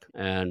things broke,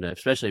 and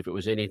especially if it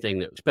was anything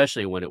that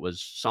especially when it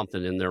was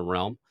something in their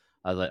realm,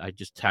 I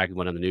just tagged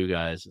one of the new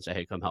guys and say,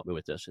 "Hey, come help me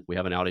with this. We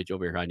have an outage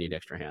over here. I need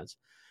extra hands,"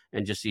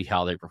 and just see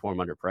how they perform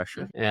under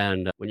pressure.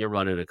 And when you're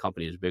running a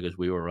company as big as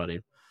we were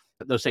running,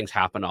 those things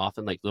happen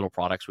often, like little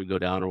products would go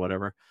down or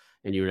whatever,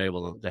 and you were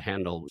able to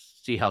handle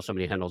see how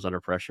somebody handles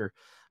under pressure.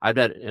 I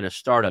bet in a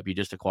startup, you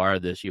just acquire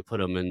this, you put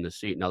them in the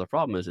seat. Now the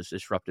problem is it's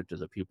disruptive to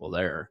the people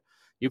there.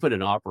 You put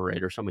an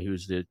operator, somebody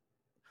who's the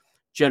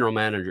general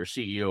manager,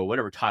 CEO,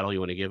 whatever title you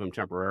want to give him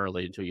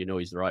temporarily until you know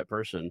he's the right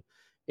person,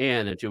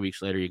 and then 2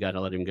 weeks later, you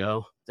gotta let him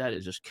go. That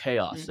is just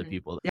chaos to Mhm.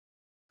 people.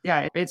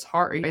 Yeah, it's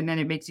hard, and then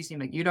it makes you seem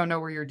like you don't know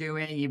what you're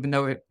doing, even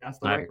though that's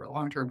the I right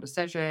long-term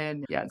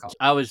decision. Yeah, it's all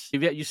I was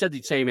you said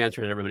the same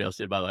answer that everybody else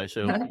did, by the way,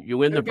 so you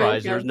win the okay,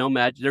 prize. good.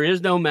 There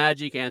is no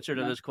magic answer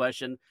to Yeah. this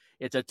question.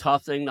 It's a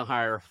tough thing to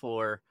hire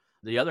for.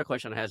 The other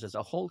question I has is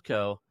a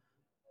holdco.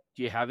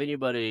 Do you have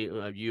anybody,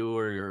 you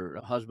or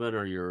your husband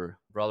or your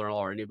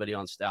brother-in-law or anybody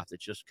on staff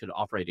that just could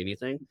operate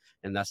anything,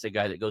 and that's the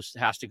guy that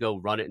has to go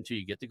run it until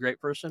you get the great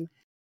person?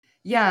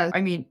 Yeah,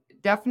 I mean,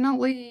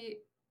 definitely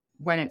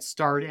when it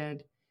started,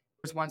 there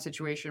was one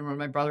situation where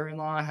my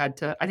brother-in-law had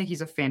to I think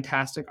he's a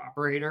fantastic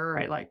operator,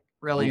 right? Like,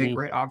 really a Mhm,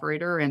 great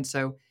operator, and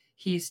so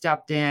he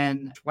stepped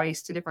in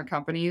twice to different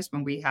companies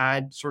when we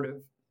had sort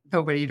of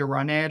nobody to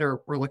run it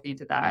or we're looking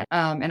into that.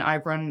 And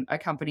I've run a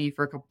company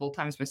for a couple of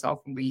times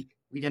myself when we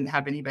didn't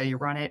have anybody to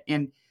run it,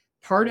 and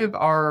part of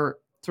our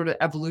sort of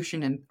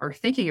evolution and our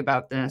thinking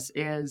about this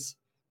is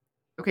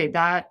okay,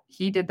 that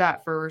he did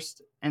that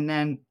first, and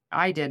then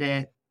I did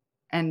it,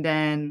 and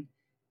then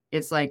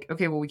it's like,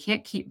 okay, well, we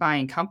can't keep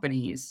buying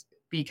companies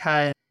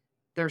because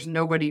there's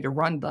nobody to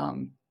run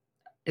them.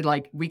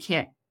 Like, we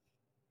can't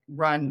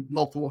run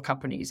multiple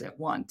companies at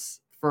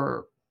once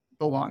for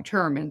the long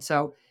term, and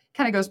so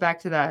kind of goes back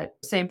to that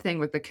same thing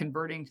with the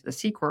converting to the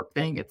C corp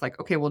thing. It's like,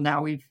 okay, well,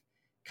 now we've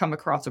come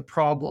across a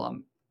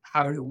problem.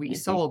 How do we mhm,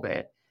 solve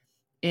it?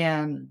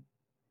 And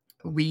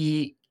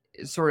we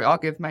sort of I'll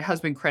give my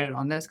husband credit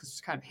on this because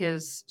it's kind of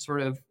his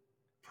sort of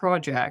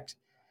project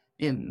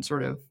in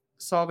sort of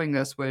solving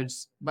this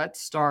was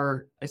let's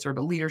start a sort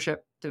of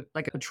leadership to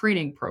like a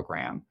training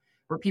program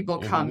where people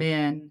come mhm,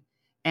 in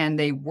and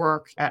they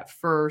work at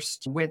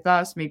first with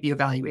us, maybe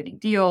evaluating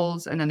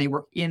deals, and then they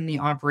work in the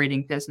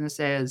operating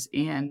businesses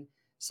in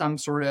some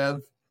sort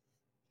of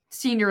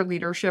senior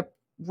leadership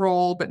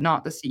role, but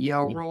not the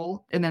CEO mhm,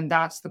 role. And then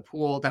that's the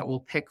pool that we'll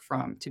pick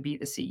from to be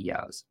the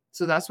CEOs.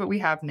 So that's what we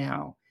have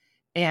now.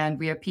 And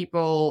we have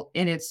people,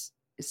 and it's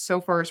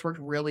so far it's worked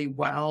really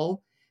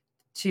well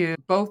to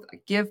both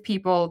give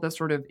people the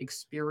sort of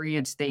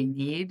experience they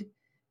need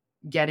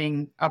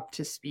getting up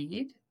to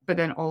speed, but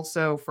then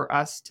also for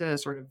us to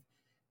sort of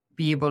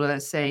be able to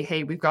say,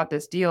 hey, we've got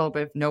this deal,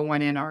 but if no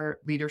one in our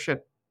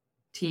leadership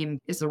team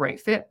is the right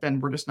fit, then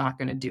we're just not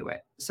going to do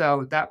it.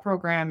 So that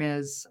program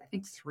is, I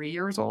think, 3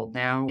 years old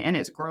now, and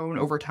it's grown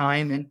over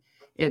time. And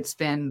it's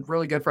been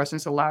really good for us. And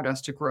it's allowed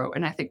us to grow.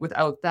 And I think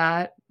without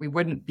that, we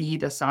wouldn't be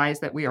the size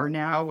that we are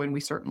now. And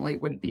we certainly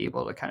wouldn't be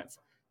able to kind of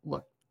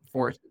look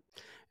forward.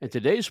 And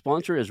today's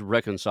sponsor is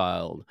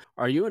Reconciled.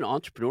 Are you an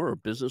entrepreneur or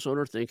business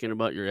owner thinking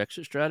about your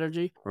exit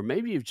strategy? Or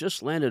maybe you've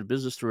just landed a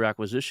business through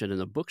acquisition and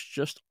the books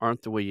just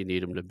aren't the way you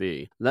need them to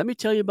be. Let me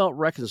tell you about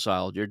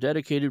Reconciled, your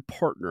dedicated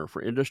partner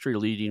for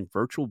industry-leading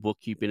virtual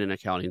bookkeeping and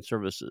accounting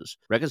services.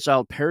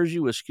 Reconciled pairs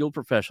you with skilled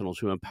professionals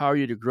who empower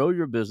you to grow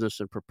your business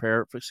and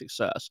prepare for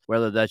success,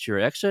 whether that's your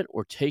exit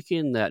or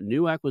taking that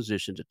new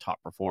acquisition to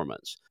top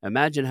performance.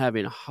 Imagine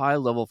having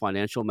high-level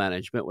financial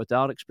management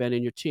without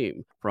expanding your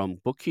team. From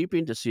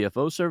bookkeeping to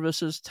CFO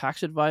services,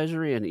 tax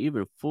advisory, and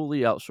even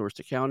fully outsourced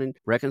accounting,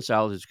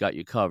 Reconciled has got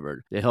you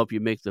covered. They help you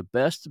make the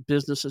best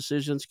business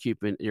decisions,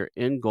 keeping your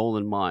end goal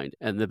in mind.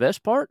 And the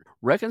best part?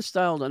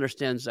 Reconciled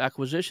understands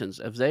acquisitions,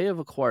 as they have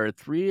acquired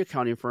 3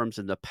 accounting firms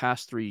in the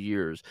past 3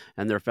 years,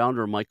 and their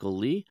founder, Michael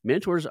Lee,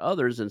 mentors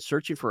others in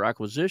searching for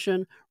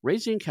acquisition,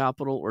 raising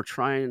capital, or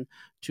trying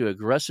to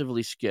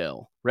aggressively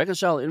scale.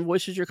 Reconcile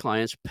invoices your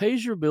clients,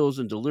 pays your bills,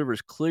 and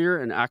delivers clear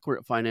and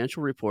accurate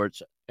financial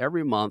reports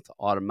every month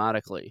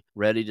automatically.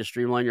 Ready to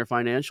streamline your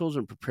financials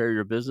and prepare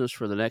your business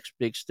for the next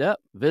big step?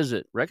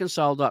 Visit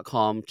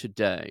reconcile.com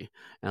today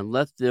and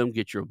let them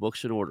get your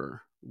books in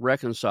order.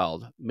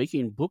 Reconciled,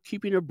 making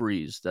bookkeeping a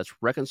breeze. That's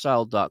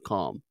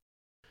reconciled.com.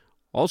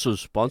 Also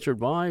sponsored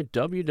by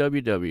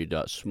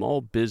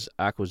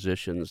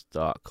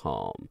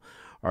www.smallbizacquisitions.com.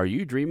 Are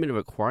you dreaming of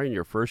acquiring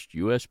your first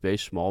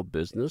US-based small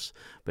business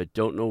but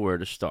don't know where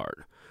to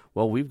start?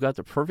 Well, we've got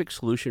the perfect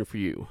solution for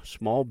you,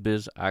 Small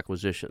Biz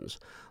Acquisitions.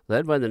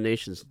 Led by the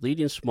nation's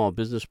leading small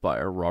business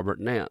buyer, Robert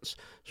Nance,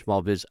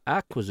 Small Biz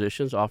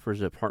Acquisitions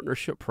offers a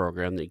partnership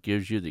program that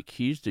gives you the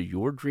keys to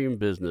your dream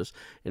business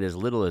in as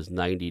little as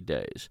 90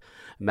 days.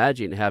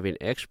 Imagine having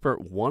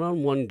expert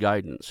one-on-one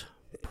guidance,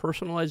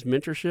 personalized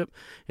mentorship,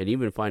 and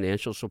even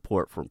financial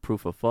support from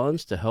proof of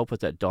funds to help with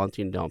that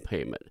daunting down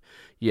payment.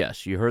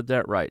 Yes, you heard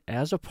that right.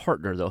 As a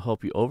partner, they'll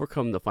help you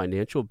overcome the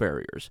financial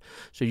barriers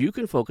so you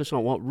can focus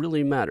on what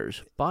really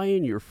matters,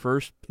 buying your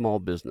first small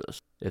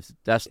business. If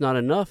that's not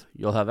enough,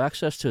 you'll have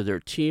access to their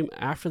team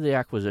after the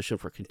acquisition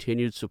for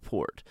continued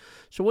support.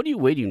 So what are you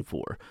waiting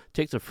for?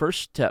 Take the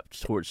first step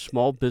towards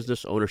small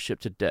business ownership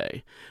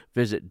today.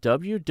 Visit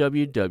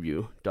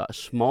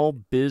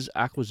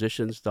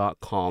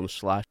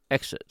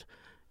www.smallbizacquisitions.com/exit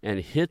and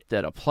hit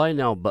that Apply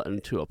Now button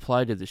to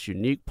apply to this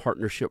unique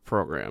partnership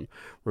program.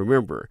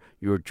 Remember,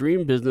 your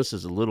dream business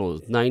is as little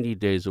as 90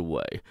 days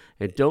away,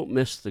 and don't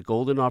miss the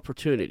golden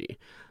opportunity.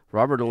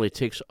 Robert only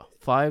takes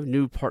 5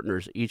 new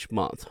partners each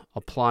month.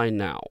 Apply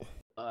now.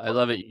 I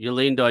love it. You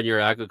leaned on your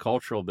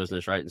agricultural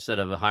business, right? Instead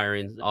of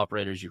hiring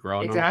operators, you're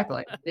growing them.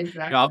 Exactly. Yeah,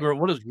 Exactly.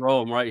 we'll just grow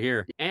them right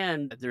here.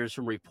 And there's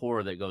some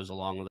rapport that goes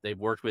along with it. They've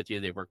worked with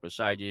you, they've worked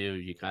beside you,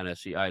 you kind of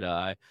see eye to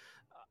eye.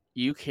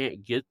 You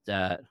can't get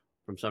that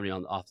from somebody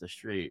off the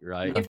street,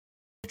 right? We've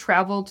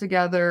traveled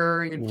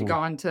together, we've Mhm.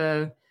 gone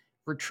to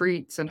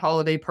retreats and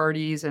holiday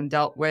parties and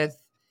dealt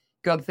with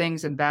good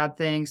things and bad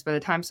things. By the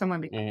time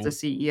someone becomes a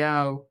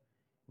CEO,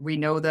 we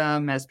know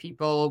them as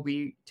people.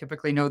 We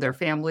typically know their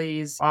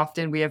families.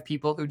 Often we have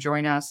people who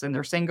join us and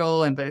they're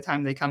single, and by the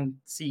time they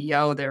come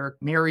CEO, they're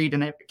married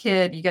and they have a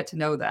kid. You get to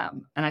know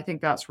them. And I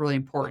think that's really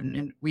important.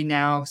 And we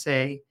now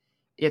say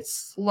it's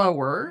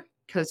slower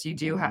because you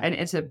do have, and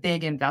it's a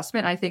big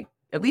investment. I think,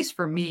 at least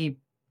for me,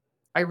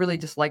 I really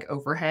dislike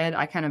overhead.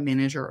 I kind of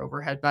manage our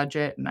overhead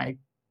budget and I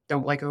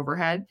don't like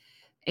overhead.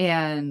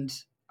 And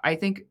I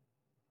think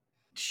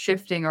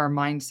shifting our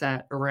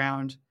mindset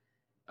around,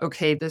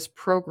 okay, this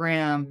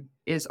program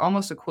is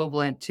almost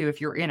equivalent to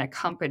if you're in a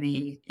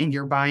company and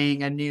you're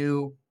buying a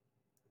new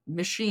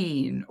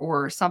machine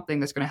or something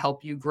that's going to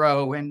help you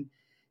grow and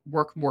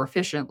work more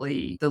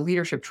efficiently. The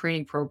leadership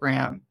training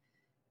program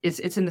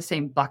it's in the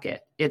same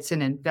bucket. It's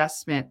an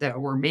investment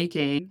that we're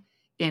making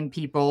in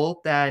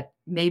people that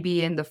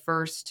maybe in the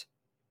first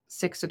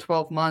 6 to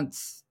 12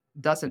 months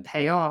doesn't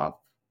pay off.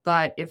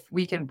 But if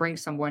we can bring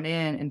someone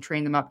in and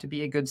train them up to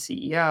be a good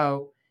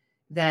CEO,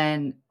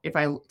 then if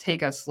I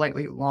take a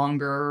slightly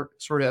longer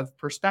sort of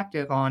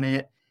perspective on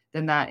it,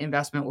 then that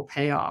investment will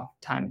pay off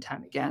time and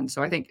time again.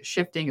 So I think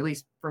shifting, at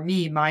least for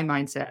me, my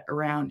mindset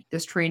around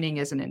this training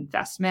is an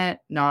investment,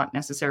 not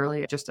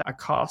necessarily just a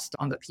cost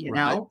on the P&L.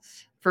 Right.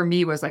 For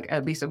me was like,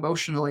 at least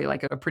emotionally,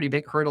 like a pretty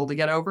big hurdle to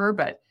get over,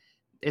 but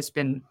it's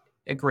been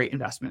a great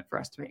investment for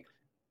us to make.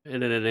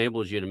 And it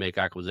enables you to make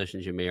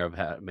acquisitions you may or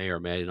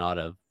may not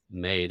have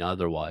made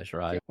otherwise,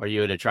 right? Or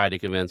you would have tried to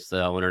convince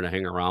the owner to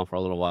hang around for a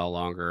little while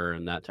longer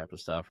and that type of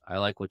stuff. I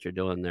like what you're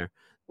doing there.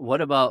 What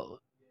about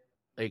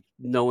like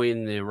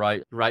knowing the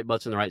right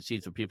butts in the right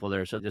seats of people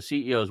there? So the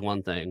CEO is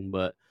one thing,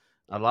 but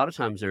a lot of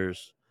times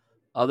there's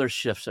other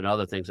shifts and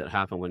other things that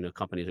happen when the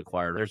company's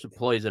acquired. There's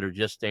employees that are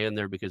just staying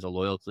there because of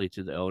loyalty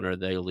to the owner.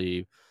 They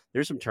leave.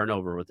 There's some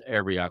turnover with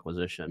every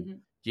acquisition. Mhm.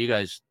 Do you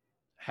guys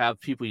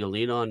have people you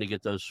lean on to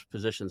get those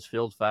positions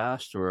filled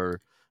fast, or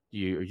do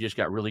you just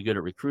got really good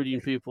at recruiting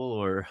people?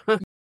 Or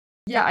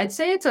Yeah, I'd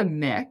say it's a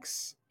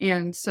mix.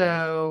 And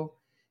so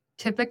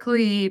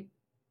typically,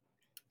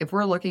 if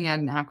we're looking at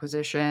an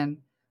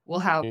acquisition, we'll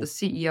have the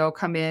CEO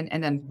come in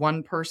and then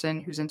one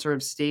person who's in sort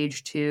of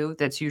stage 2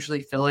 that's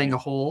usually filling a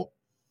hole.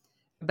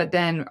 But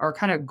then our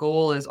kind of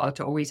goal is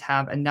to always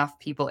have enough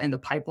people in the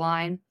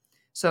pipeline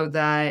so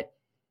that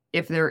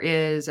if there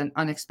is an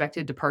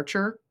unexpected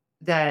departure,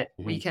 that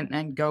we Mhm. can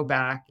then go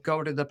back,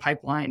 go to the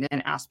pipeline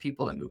and ask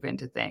people to move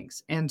into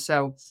things. And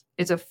so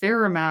it's a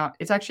fair amount.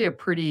 It's actually a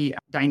pretty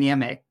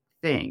dynamic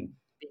thing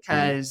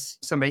Mhm. because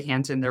somebody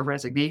hands in their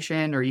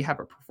resignation or you have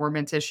a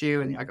performance issue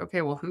and you're like,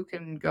 okay, well, who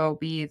can go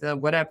be the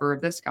whatever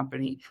of this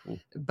company?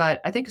 Mm. But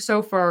I think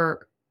so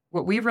far,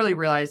 what we've really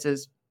realized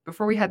is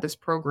before we had this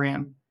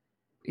program,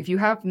 if you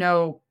have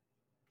no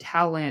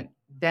talent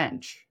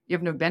bench, you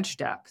have no bench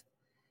depth,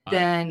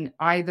 Right. then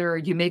either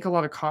you make a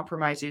lot of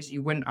compromises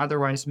you wouldn't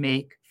otherwise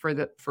make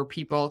for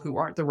people who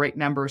aren't the right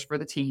members for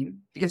the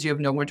team because you have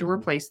no one to Mhm.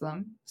 replace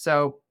them.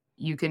 So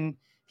you can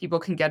people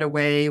can get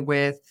away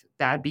with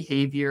bad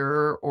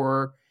behavior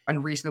or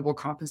unreasonable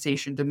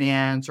compensation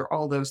demands or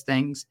all those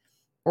things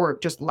or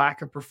just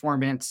lack of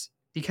performance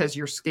because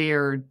you're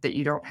scared that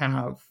you don't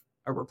have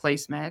a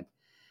replacement.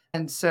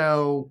 And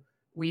so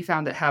we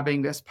found that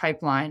having this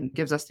pipeline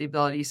gives us the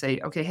ability to say,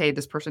 okay, hey,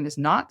 this person is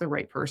not the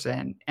right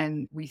person.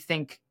 And we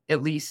think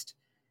at least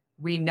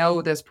we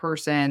know this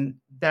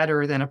person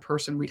better than a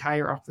person we'd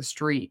hire off the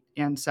street.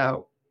 And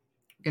so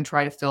we can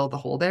try to fill the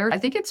hole there. I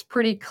think it's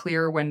pretty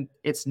clear when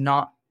it's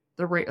not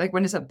the right, like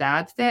when it's a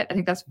bad fit. I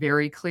think that's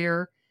very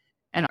clear.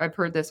 And I've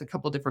heard this a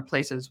couple different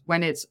places.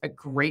 When it's a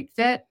great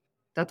fit,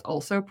 that's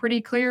also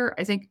pretty clear.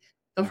 I think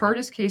the Mhm.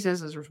 hardest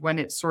cases is when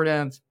it's sort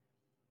of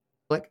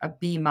like a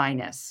B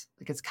minus.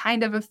 Like it's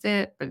kind of a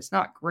fit, but it's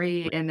not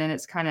great. And then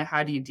it's kind of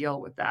how do you deal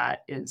with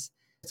that is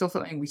still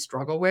something we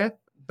struggle with.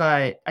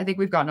 But I think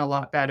we've gotten a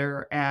lot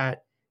better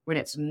at when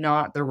it's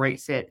not the right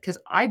fit because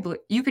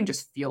you can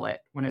just feel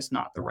it when it's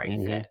not the right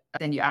Mhm. fit.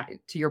 Then you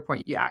act to your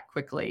point, you act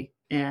quickly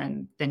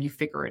and then you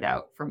figure it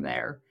out from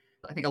there.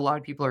 I think a lot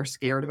of people are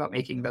scared about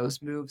making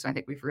those moves. I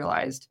think we've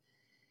realized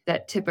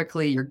that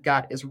typically your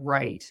gut is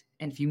right.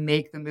 And if you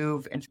make the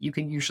move and you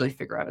can usually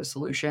figure out a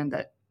solution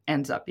that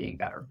ends up being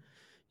better.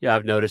 Yeah,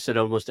 I've noticed that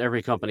almost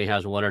every company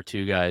has one or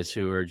two guys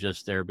who are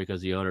just there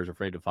because the owner's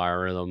afraid to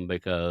fire them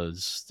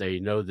because they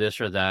know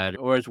this or that,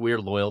 or it's weird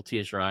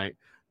loyalties, right?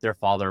 Their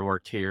father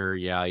worked here.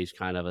 Yeah, he's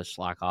kind of a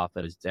slack off,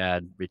 but his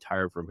dad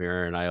retired from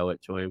here and I owe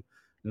it to him.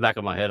 In the back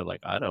of my head, I'm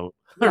like, I don't.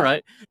 All Yeah.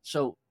 right.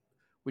 So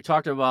we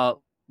talked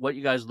about what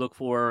you guys look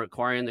for,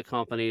 acquiring the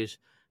companies.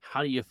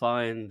 How do you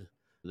find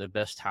the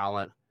best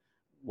talent?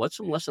 What's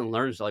some lesson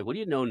learned? Like, what do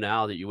you know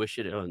now that you wish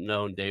you'd have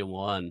known day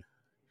one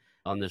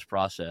on this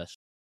process?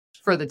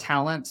 For the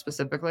talent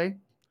specifically?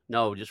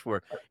 No, just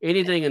for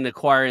anything in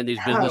acquiring these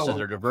businesses Oh,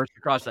 are diverse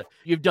across the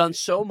you've done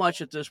so much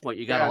at this point,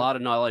 you got a yeah, lot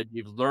of knowledge,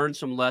 you've learned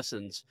some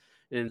lessons,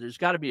 and there's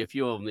gotta be a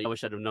few of them that I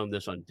wish I'd have known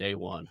this on day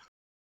one,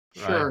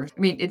 right? sure. I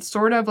mean, it's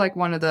sort of like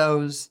one of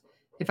those,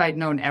 if I'd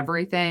known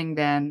everything,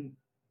 then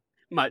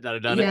Might not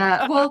have done it.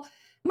 yeah, well,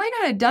 might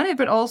not have done it,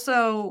 but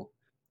also,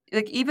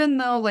 like, even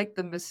though, like,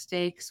 the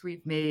mistakes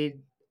we've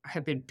made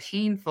have been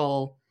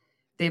painful,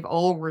 they've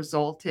all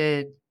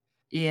resulted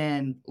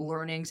in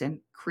learnings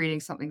and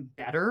creating something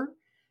better.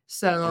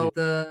 Mhm, So,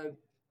 the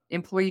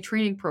employee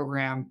training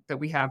program that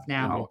we have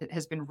mhm, now, it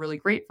has been really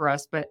great for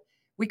us, but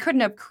we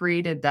couldn't have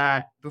created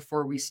that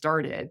before we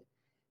started.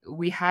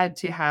 We had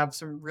to have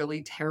some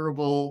really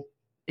terrible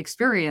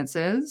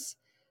experiences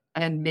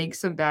and make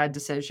some bad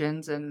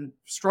decisions and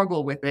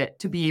struggle with it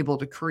to be able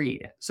to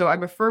create it. So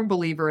I'm a firm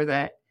believer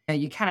that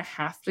you kind of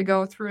have to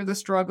go through the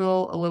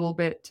struggle a little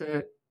bit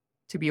to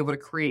be able to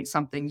create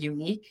something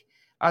unique.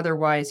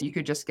 Otherwise, you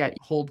could just get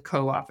hold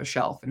co off a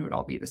shelf and it would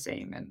all be the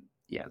same. And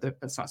yeah,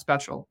 that's not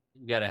special.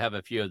 you gotta have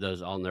a few of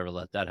those, I'll never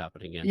let that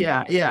happen again.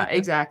 Yeah, yeah,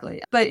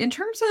 exactly. But in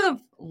terms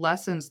of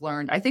lessons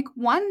learned, I think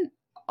one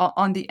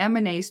on the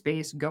M&A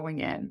space going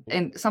in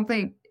and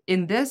something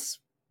in this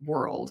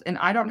world, and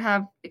I don't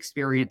have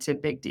experience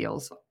in big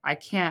deals. I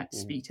can't Mhm,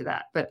 speak to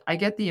that, but I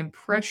get the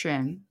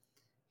impression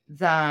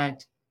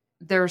that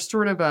there's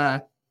sort of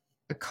a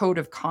code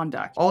of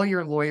conduct. All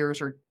your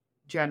lawyers are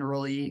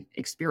generally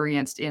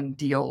experienced in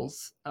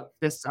deals of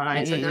this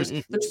size, and mhm, there's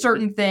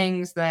certain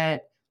things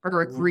that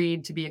are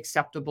agreed to be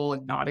acceptable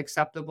and not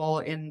acceptable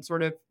in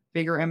sort of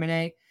bigger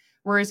M&A.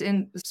 Whereas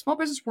in the small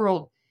business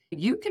world,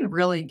 you can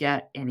really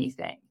get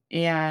anything.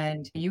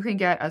 And you can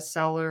get a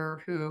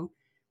seller who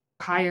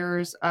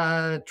hires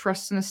a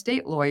trust and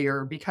estate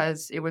lawyer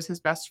because it was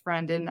his best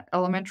friend in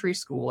elementary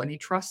school and he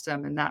trusts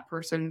him and that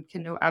person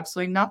can know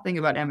absolutely nothing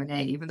about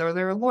M&A even though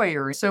they're a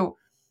lawyer. So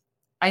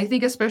I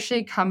think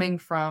especially coming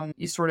from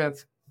these sort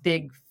of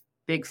big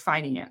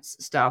finance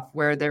stuff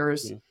where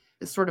there's mhm,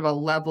 sort of a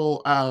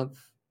level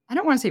of I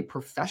don't want to say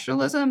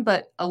professionalism,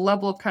 but a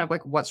level of kind of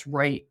like what's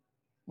right,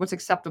 what's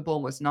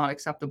acceptable, what's not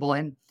acceptable.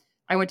 And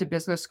I went to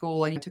business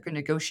school and took a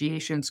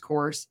negotiations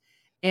course.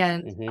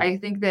 And mhm, I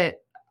think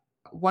that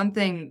one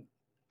thing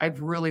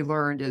I've really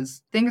learned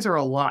is things are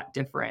a lot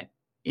different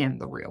in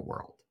the real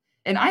world.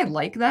 And I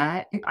like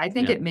that. I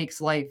think yeah, it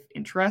makes life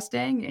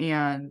interesting.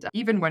 And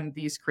even when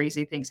these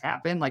crazy things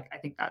happen, like I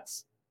think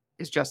that's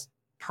is just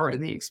part of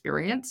the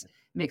experience,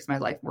 makes my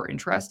life more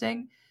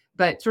interesting.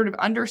 But sort of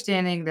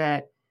understanding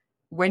that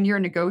when you're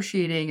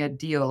negotiating a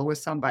deal with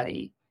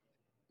somebody,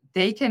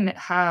 they can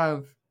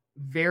have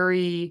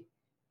very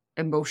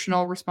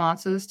emotional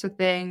responses to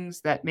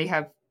things that may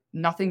have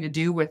nothing to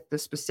do with the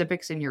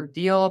specifics in your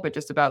deal, but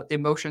just about the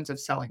emotions of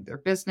selling their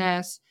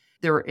business.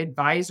 Their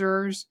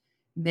advisors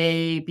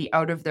may be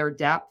out of their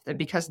depth, and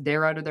because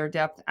they're out of their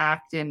depth,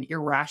 act in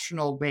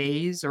irrational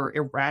ways or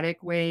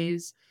erratic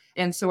ways.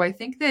 And so I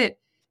think that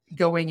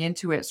going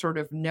into it, sort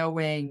of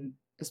knowing,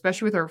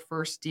 especially with our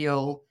first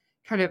deal,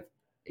 kind of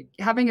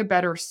having a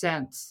better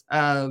sense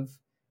of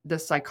the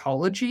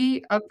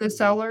psychology of the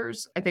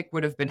sellers, I think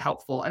would have been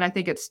helpful, and I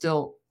think it's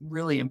still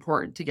really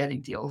important to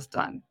getting deals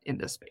done in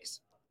this space.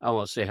 I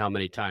won't say how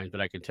many times,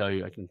 but I can tell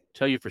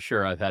you for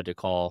sure I've had to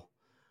call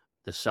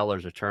the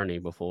seller's attorney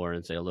before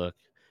and say, "Look,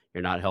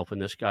 you're not helping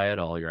this guy at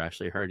all. You're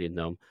actually hurting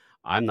them.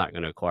 I'm not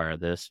going to acquire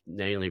this,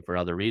 mainly for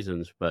other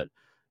reasons, but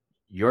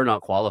you're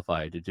not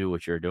qualified to do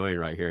what you're doing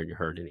right here, and you're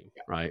hurting him."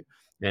 Right.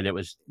 And it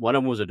was one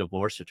of them was a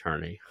divorce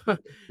attorney.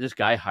 This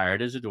guy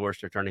hired as a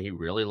divorce attorney. He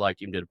really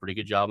liked him, did a pretty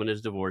good job in his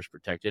divorce,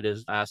 protected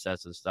his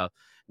assets and stuff.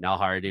 Now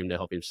hired him to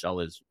help him sell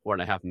his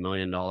 $4.5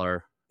 million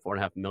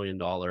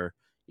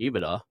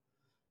EBITDA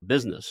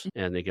business.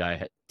 And the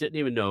guy didn't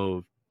even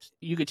know.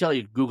 You could tell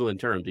he Googling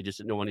terms. He just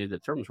didn't know any of the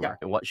terms Yeah, were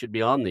and what should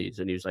be on these.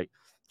 And he was like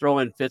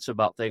throwing fits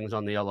about things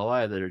on the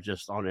LOI that are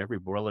just on every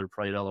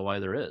boilerplate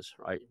LOI there is,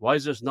 right? Why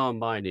is this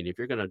non-binding? If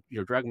you're going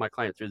to, drag my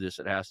client through this,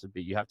 it has to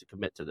be, you have to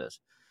commit to this.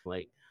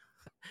 Like,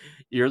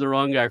 you're the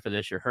wrong guy for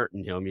this. You're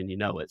hurting him and you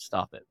know it.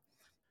 Stop it.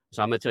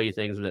 So I'm going to tell you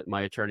things that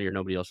my attorney or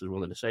nobody else is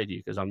willing to say to you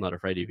because I'm not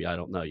afraid of you. I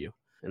don't know you.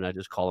 And I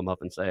just call them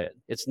up and say it.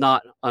 It's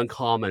not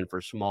uncommon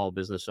for small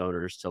business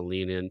owners to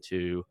lean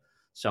into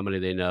somebody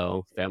they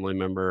know, family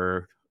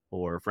member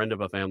or a friend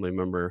of a family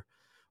member,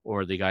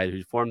 or the guy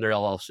who formed their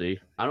LLC.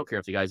 I don't care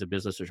if the guy's a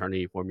business attorney,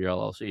 you form your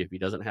LLC. If he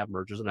doesn't have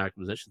mergers and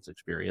acquisitions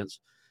experience,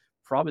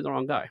 probably the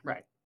wrong guy.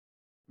 right.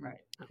 Right.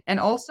 And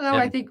also,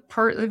 I And think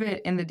part of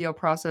it in the deal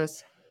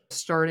process,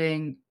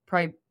 starting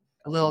probably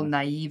a little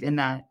naive in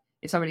that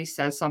if somebody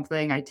says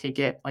something, I take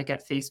it like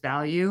at face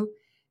value.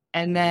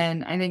 And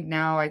then I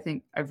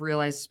think I've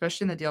realized,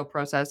 especially in the deal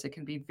process, it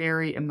can be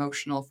very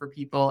emotional for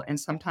people. And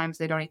sometimes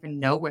they don't even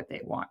know what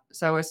they want.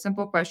 So a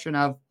simple question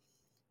of,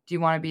 do you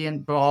want to be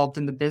involved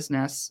in the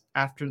business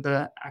after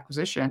the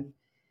acquisition?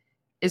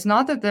 It's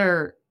not that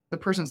the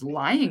person's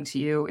lying to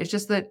you, it's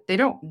just that they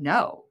don't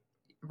know,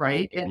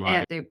 right? And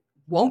right. they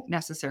won't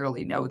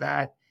necessarily know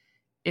that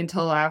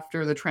until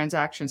after the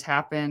transactions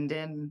happened,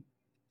 and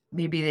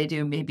maybe they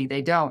do, maybe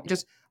they don't.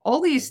 Just all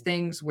these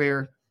things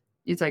where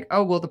it's like,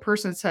 "Oh, well, the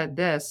person said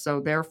this, so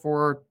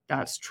therefore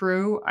that's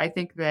true." I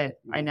think that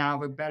I now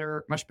have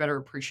a much better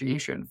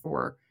appreciation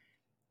for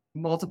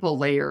multiple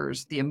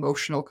layers, the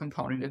emotional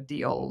component of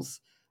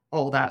deals,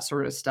 all that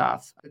sort of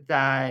stuff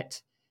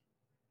that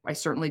I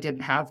certainly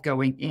didn't have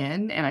going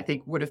in, and I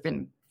think would have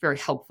been very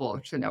helpful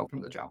to know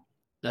from the jump.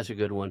 That's a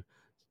good one.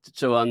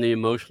 So on the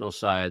emotional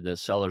side, the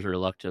seller's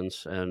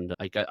reluctance, and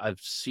I've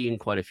seen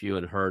quite a few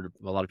and heard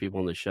a lot of people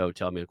on the show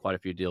tell me quite a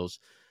few deals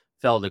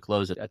fell to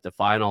close it at the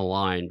final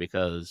line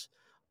because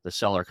the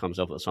seller comes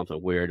up with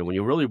something weird. And when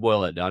you really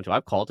boil it down to,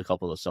 I've called a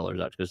couple of sellers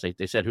out because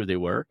they said who they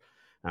were,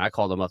 and I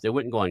called them up. They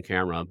wouldn't go on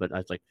camera, but I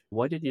was like,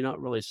 "Why did you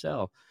not really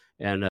sell?"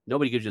 And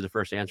nobody gives you the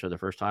first answer the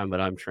first time, but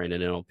I'm trained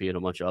in NLP and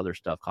a bunch of other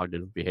stuff,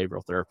 cognitive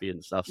behavioral therapy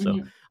and stuff. So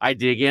Mhm. I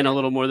dig in a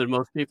little more than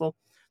most people.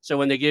 So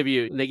when they give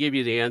you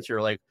the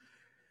answer, like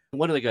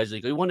one of the guys,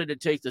 like, he wanted to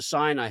take the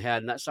sign I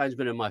had, and that sign's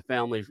been in my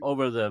family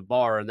over the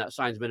bar, and that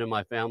sign's been in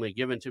my family,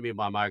 given to me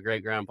by my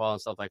great grandpa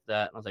and stuff like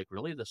that. And I was like,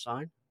 really, the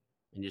sign?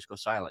 And you just go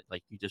silent.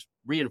 Like, you just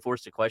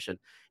reinforce the question.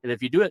 And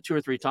if you do it two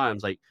or three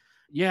times, like,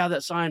 yeah,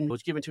 that sign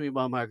was given to me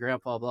by my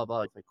grandpa, blah, blah.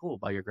 Like, cool,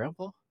 by your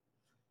grandpa?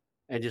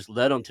 And just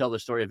let them tell the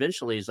story.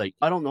 Eventually, he's like,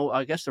 I don't know.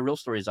 I guess the real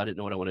story is I didn't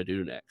know what I want to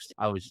do next.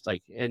 I was just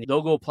like, and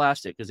they'll go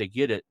plastic because they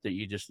get it that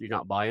you're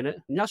not buying it.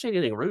 I'm not saying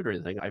anything rude or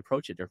anything. I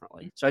approach it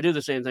differently. So I do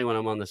the same thing when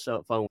I'm on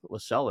the phone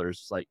with sellers.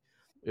 It's like,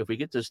 if we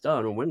get this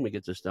done or when we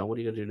get this done, what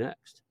are you going to do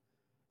next?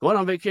 Going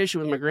on vacation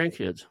with my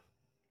grandkids,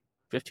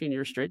 15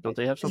 years straight. Don't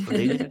they have something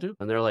they need to do?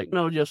 And they're like,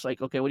 no, just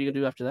like, okay, what are you going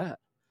to do after that?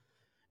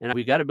 And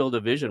we got to build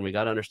a vision. We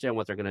got to understand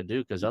what they're going to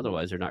do because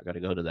otherwise they're not going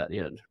to go to that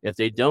end. If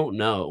they don't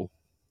know,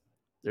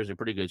 there's a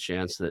pretty good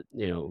chance that,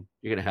 you're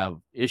going to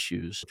have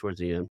issues towards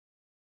the end.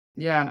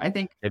 Yeah, I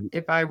think And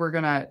if I were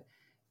gonna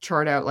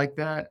chart out, like,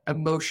 the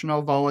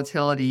emotional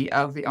volatility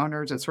of the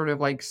owners, it's sort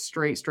of like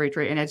straight, straight,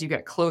 straight, and as you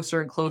get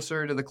closer and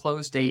closer to the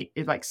close date,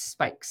 it, like,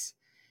 spikes.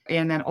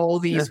 And then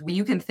all yeah, these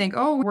you can think,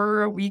 "Oh,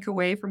 we're a week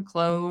away from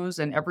close,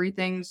 and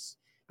everything's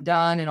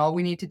done, and all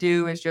we need to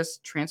do is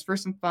just transfer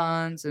some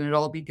funds, and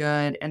it'll all be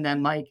good." And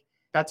then, like,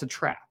 that's a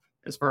trap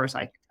as far as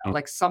I can tell. mm,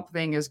 Like,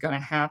 something is gonna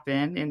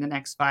happen in the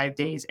next 5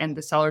 days, and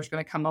the seller's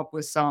gonna come up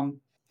with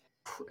some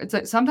it's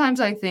like sometimes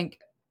I think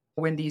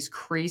when these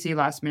crazy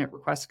last minute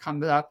requests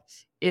come up,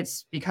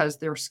 it's because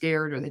they're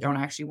scared or they don't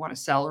actually want to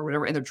sell or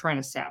whatever, and they're trying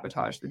to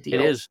sabotage the it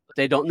deal. is.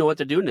 They don't know what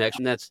to do next,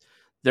 and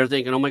they're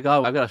thinking, "Oh my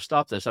god, I've gotta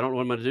stop this. I don't know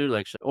what I'm gonna do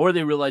next." Or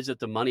they realize that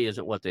the money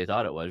isn't what they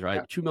thought it was, Yeah.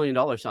 right? $2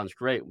 million sounds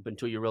great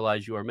until you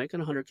realize you are making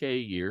 100K a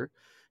year.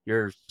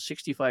 You're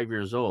 65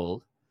 years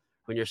old.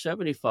 when you're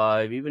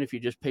 75, even if you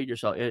just paid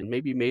yourself and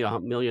maybe you made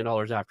 $1 million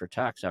after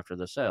tax after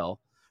the sale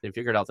and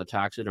figured out the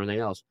tax and everything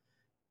else,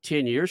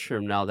 10 years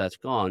from now, that's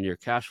gone. Your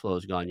cash flow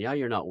is gone. Yeah,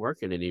 you're not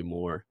working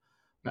anymore,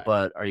 Right.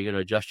 but are you going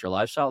to adjust your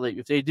lifestyle?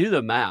 If they do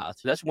the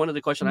math, that's one of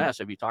the questions I Mhm. asked.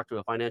 Have you talked to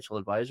a financial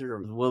advisor,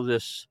 or will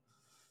this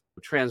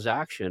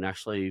transaction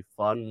actually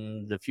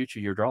fund the future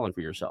you're drawing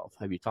for yourself?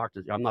 Have you talked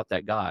to, I'm not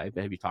that guy,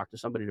 but have you talked to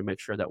somebody to make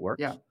sure that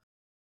Yeah. works?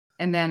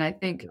 And then I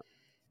think Yeah.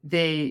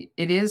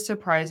 it is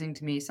surprising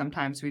to me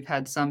sometimes we've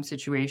had some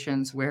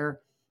situations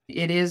where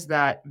it is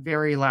that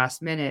very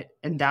last minute,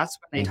 and that's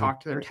when they Hmm.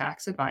 talk to their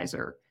tax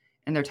advisor,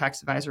 and their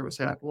tax advisor will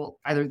say like, "Well,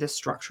 either this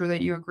structure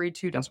that you agreed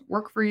to doesn't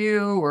work for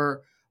you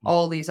or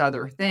all these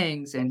other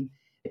things," and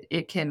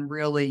it can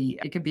really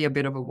it can be a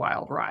bit of a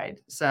wild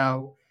ride.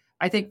 So,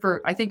 I think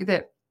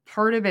that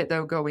part of it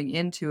though going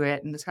into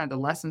it and this kind of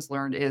the lessons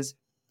learned is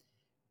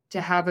to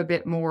have a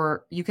bit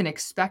more you can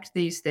expect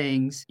these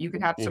things, you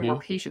can have some more Hmm.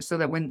 patience so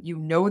that when you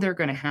know they're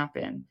gonna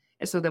happen,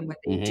 and so then when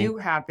they Hmm. do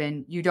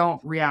happen, you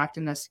don't react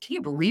in this, "Can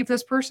you believe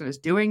this person is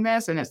doing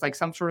this?" And it's like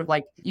some sort of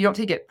like you don't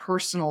take it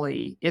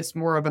personally. It's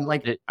more of a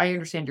like, It, "I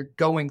understand you're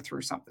going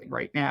through something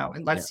right now,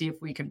 and let's yeah. see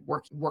if we can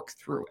work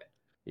through it."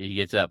 You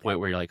get to that point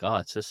where you're like, "Oh,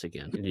 it's this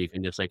again," and you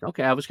can just like,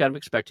 "Okay, I was kind of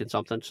expecting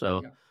something."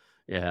 So, Yeah.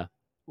 yeah.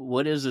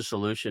 What is the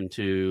solution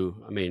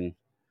to? I mean,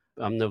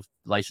 I'm no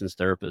licensed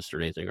therapist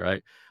or anything,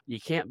 right? You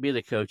can't be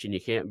the coach and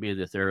you can't be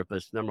the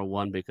therapist. Number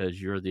one,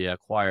 because you're the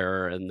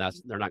acquirer, and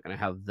that's they're not going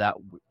to have that.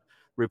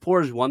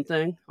 Rapport is one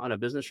thing on a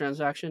business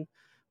transaction,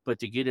 but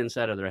to get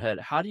inside of their head,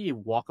 how do you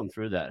walk them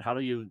through that? How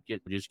do you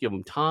just give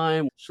them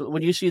time? So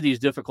when you see these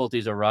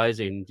difficulties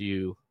arising, do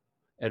you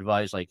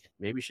advise like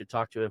maybe you should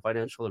talk to a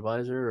financial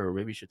advisor or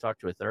maybe you should talk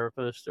to a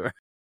therapist or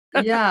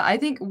Yeah, I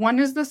think one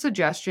is the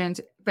suggestions,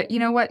 but you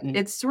know what? Mm,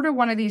 It's sort of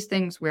one of these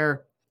things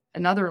where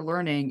another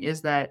learning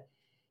is that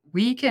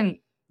we can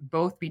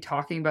both be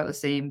talking about the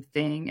same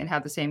thing and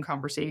have the same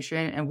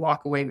conversation and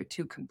walk away with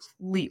two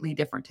completely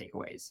different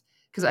takeaways.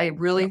 Because I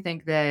really yep.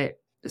 think that,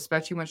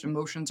 especially when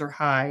emotions are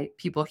high,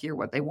 people hear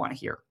what they want to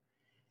hear.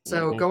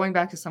 So Hmm. going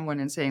back to someone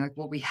and saying like,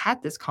 "Well, we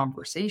had this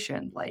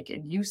conversation, like,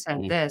 and you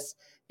said Hmm. this,"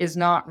 is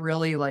not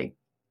really like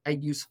a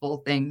useful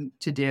thing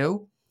to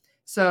do.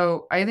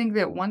 So I think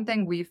that one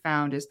thing we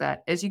found is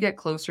that as you get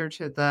closer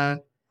to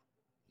the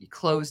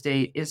close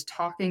date is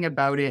talking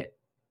about it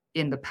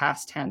in the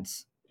past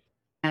tense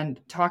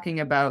and talking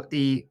about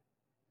the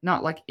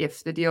not like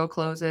if the deal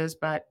closes,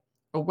 but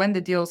when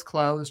the deal's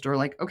closed or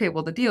like, okay,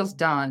 well, the deal's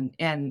done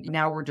and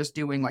now we're just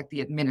doing like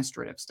the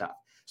administrative stuff.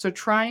 So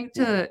trying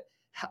Hmm. to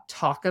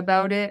talk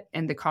about it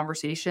and the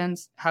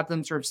conversations, have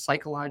them sort of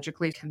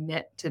psychologically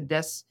commit to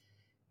this.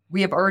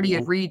 We have already Hmm.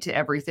 agreed to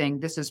everything.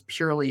 This is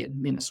purely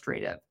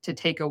administrative to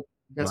take a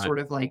the Right. sort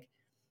of like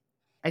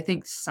I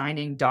think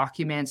signing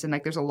documents and,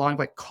 like, there's a lot of,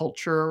 like,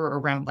 culture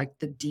around, like,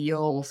 the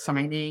deal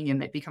signing,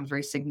 and it becomes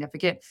very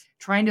significant,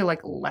 trying to, like,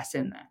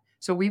 lessen that.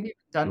 So we've even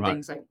done Right.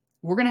 things like,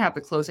 we're gonna have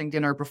the closing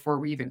dinner before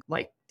we even,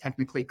 like,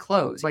 technically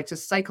close, like, to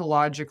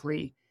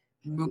psychologically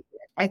move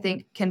it, I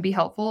think can be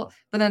helpful,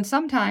 but then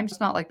sometimes it's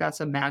not like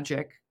that's a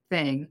magic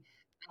thing.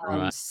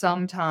 Right.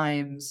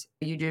 Sometimes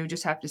you do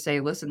just have to say,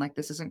 "Listen, like,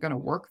 this isn't gonna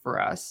work for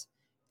us,"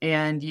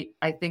 and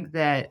I think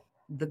that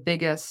the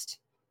biggest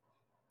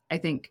I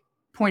think,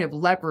 point of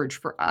leverage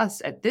for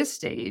us at this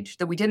stage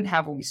that we didn't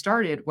have when we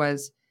started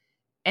was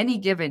any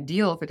given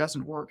deal, if it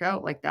doesn't work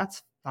out, like,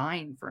 that's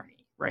fine for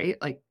me, right?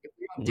 Like, if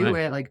we don't do Right.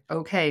 it, like,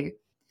 okay,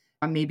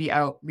 I may be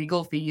out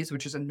legal fees,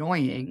 which is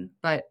annoying,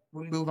 but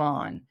we move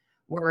on.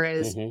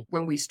 Whereas Hmm.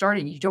 when we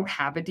started, you don't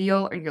have a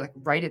deal and you're, like,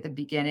 right at the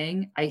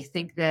beginning, I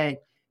think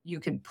that you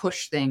can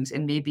push things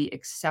and maybe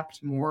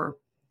accept more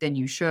than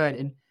you should,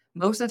 and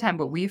most of the time,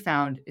 what we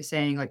found is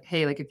saying, like,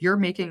 "Hey, like, if you're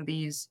making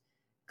these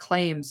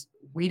claims,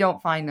 we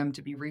don't find them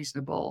to be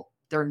reasonable.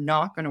 They're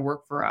not gonna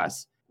work for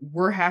us.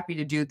 We're happy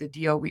to do the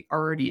deal we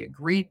already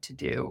agreed to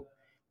do,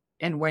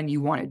 and when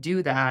you wanna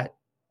do that,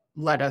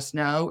 let us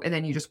know," and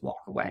then you just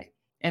walk away.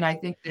 And I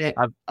think that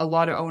I've a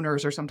lot of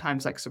owners are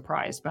sometimes, like,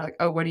 surprised by, like,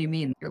 "Oh, what do you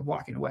mean you're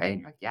walking away?"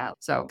 I'm like, "Yeah."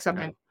 So yeah.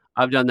 sometimes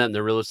I've done that in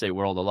the real estate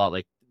world a lot.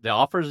 Like the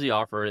offer is the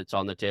offer, it's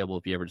on the table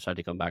if you ever decide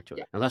to come back to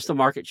it. yeah. Unless the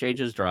market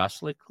changes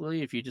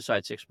drastically, if you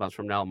decide 6 months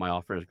from now my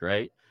offer is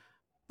great,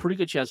 pretty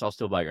good chance I'll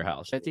still buy your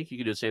house. I think you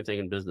can do the same thing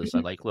in business. I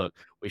Mhm. like, look,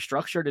 we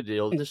structured a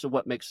deal. This is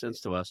what makes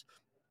sense to us.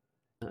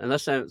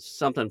 Unless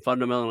something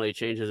fundamentally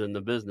changes in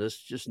the business,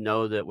 just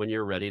know that when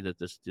you're ready, that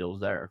this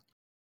deal's there.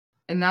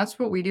 And that's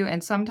what we do,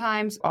 and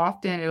sometimes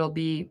often it'll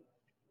be,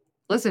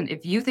 "Listen,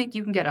 if you think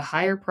you can get a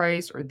higher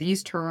price or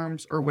these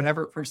terms or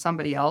whatever for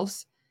somebody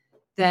else,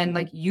 then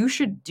like you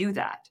should do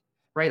that,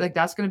 right? Like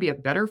that's going to be a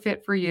better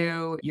fit for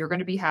you. You're going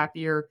to be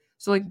happier.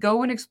 So like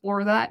go and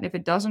explore that. And if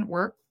it doesn't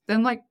work,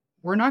 then like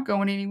we're not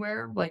going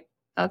anywhere. Like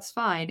that's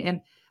fine.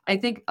 And I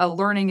think a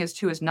learning is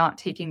too is not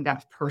taking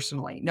that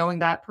personally, knowing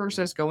that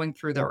person is going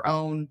through their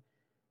own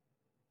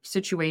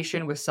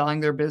situation with selling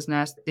their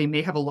business. They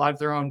may have a lot of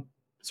their own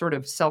sort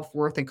of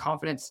self-worth and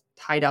confidence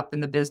tied up in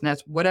the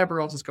business, whatever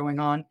else is going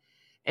on,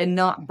 and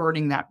not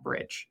burning that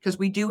bridge. Because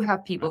we do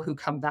have people Right. who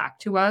come back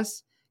to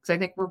us because I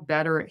think we're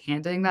better at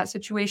handling that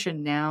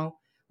situation now.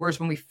 Whereas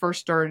when we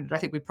first started, I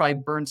think we probably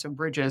burned some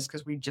bridges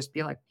because we'd just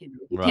be like, "You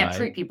can't Right.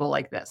 treat people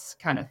like this,"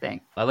 kind of thing.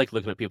 I like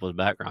looking at people's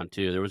background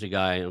too. There was a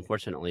guy,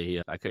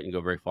 unfortunately, I couldn't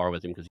go very far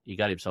with him because he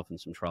got himself in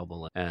some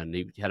trouble and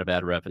he had a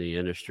bad rep in the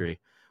industry.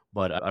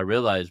 But I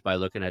realized by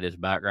looking at his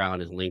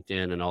background, his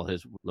LinkedIn, and all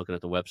his looking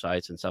at the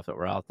websites and stuff that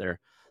were out there,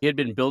 he had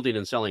been building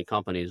and selling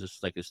companies. This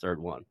is like his third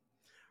one.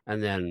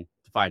 And then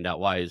to find out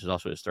why, is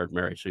also his third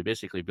marriage. So he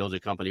basically builds a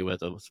company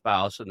with a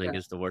spouse and then Yeah.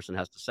 gets divorced and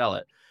has to sell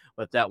it.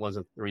 But that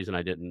wasn't the reason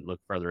I didn't look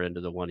further into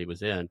the one he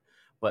was in.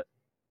 But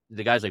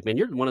the guy's like, man,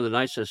 you're one of the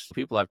nicest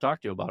people I've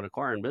talked to about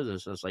acquiring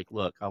business. And it's like,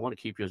 look, I want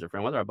to keep you as a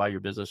friend, whether I buy your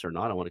business or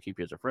not. I want to keep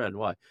you as a friend.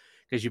 Why?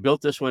 Because you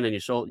built this one and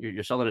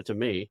you're selling it to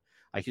me.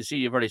 I can see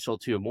you've already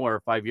sold two or more.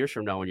 5 years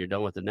from now, when you're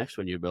done with the next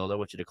one you build, I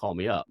want you to call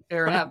me up.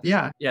 Fair enough.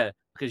 Yeah. Yeah,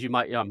 because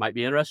might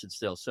be interested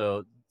still.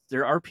 So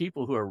there are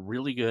people who are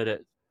really good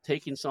at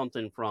taking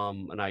something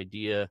from an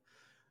idea,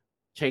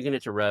 taking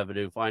it to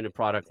revenue, finding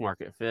product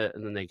market fit,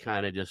 and then they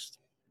kind of just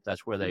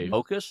that's where they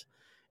focus.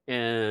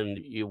 And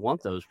you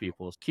want those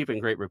people. Keeping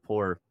great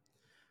rapport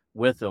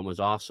with them was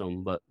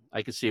awesome. But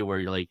I could see where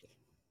you're like,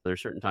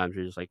 there's certain times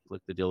you're just like,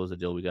 look, the deal is a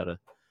deal. We got to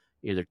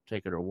either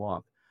take it or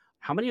walk.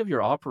 How many of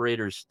your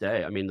operators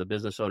stay? I mean, the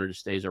business owner just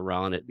stays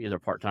around it either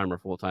part time or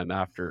full time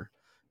after.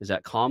 Is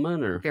that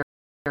common or Very,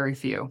 very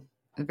few.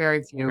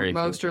 Very few. very few?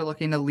 Most are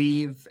looking to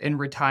leave and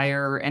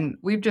retire. And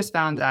we've just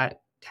found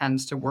that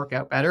tends to work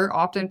out better.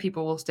 Often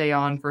people will stay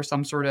on for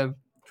some sort of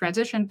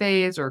transition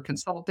phase or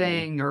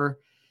consulting or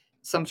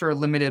some sort of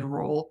limited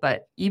role.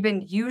 But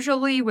even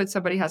usually when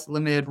somebody has a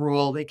limited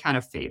role, they kind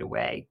of fade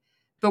away.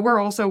 But we're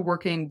also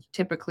working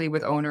typically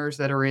with owners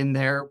that are in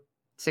their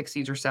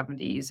 60s or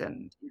 70s,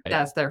 and Right.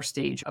 that's their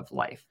stage of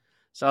life.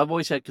 So I've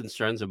always had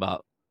concerns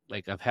about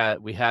like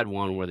we had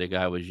one where the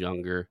guy was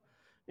younger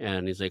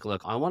and he's like,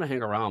 look, I want to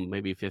hang around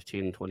maybe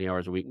 15, 20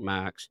 hours a week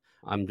max.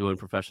 I'm doing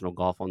professional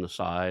golf on the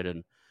side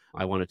and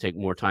I want to take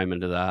more time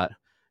into that.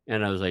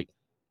 And I was like,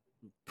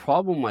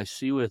 problem I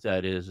see with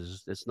that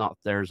is it's not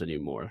theirs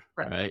anymore,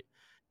 Right. right?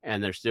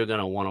 And they're still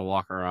gonna wanna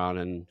walk around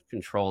and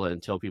control it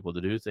and tell people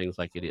to do things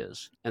like it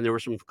is. And there were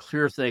some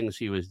clear things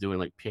he was doing,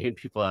 like paying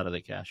people out of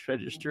the cash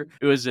register.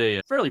 It was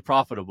a fairly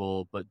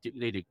profitable, but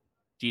they did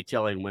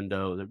detailing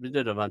window. They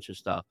did a bunch of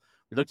stuff.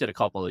 We looked at a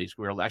couple of these.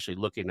 We were actually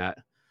looking at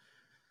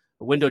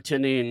window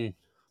tinting.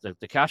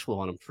 The cash flow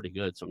on them is pretty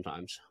good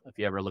sometimes. If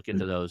you ever look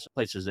into those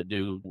places that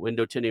do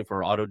window tinting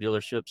for auto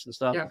dealerships and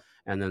stuff, Yeah.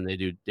 and then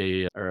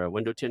they are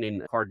window tinting,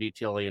 car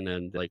detailing,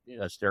 and like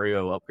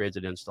stereo upgrades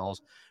and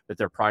installs. But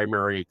their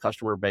primary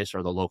customer base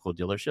are the local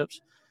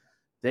dealerships.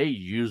 They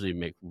usually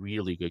make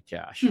really good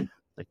cash. Hmm.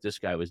 Like this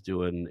guy was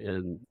doing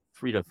in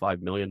 $3 to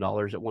 $5 million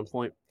at one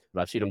point,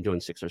 but I've seen him doing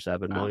 6 or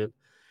 7 million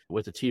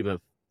with a team of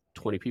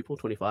 20 people,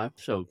 25.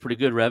 So pretty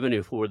good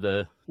revenue for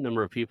the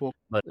number of people.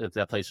 But if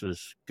that place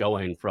was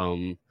going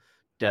from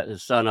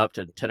sun up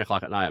to 10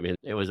 o'clock at night, I mean,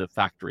 it was a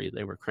factory.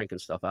 They were cranking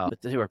stuff out.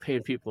 But they were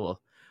paying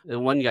people.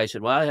 And one guy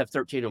said, well, I have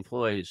 13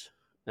 employees.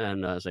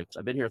 And I was like,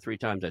 I've been here 3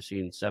 times. I've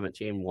seen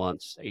 17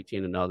 once,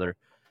 18 another.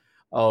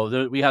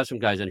 Oh, we have some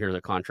guys in here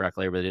that contract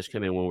labor. They just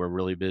come in when we're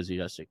really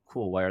busy. I say,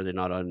 cool. Why are they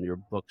not on your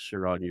books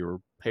or on your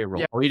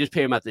payroll? Yeah. Or you just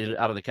pay them out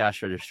of the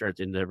cash register at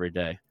the end of every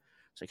day.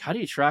 It's like, how do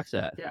you track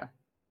that? Yeah.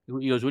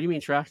 He goes, what do you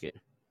mean track it?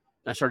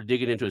 I started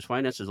digging into his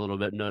finances a little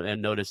bit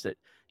and noticed that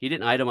he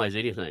didn't itemize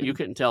anything. You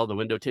couldn't tell the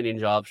window tinting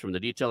jobs from the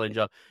detailing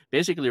job.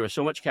 Basically, there was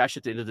so much cash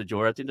at the end of the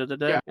drawer at the end of the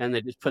day, Yeah. and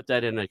they just put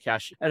that in a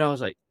cash. And I was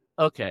like,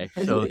 okay,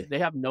 so they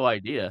have no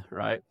idea,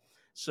 right?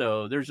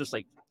 So there's just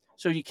like,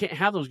 so you can't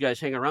have those guys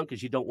hang around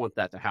because you don't want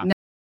that to happen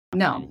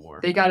No, anymore.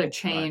 they got to Right.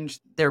 change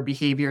their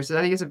behaviors.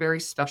 I think it's a very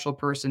special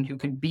person who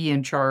can be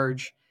in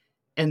charge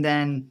and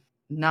then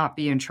not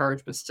be in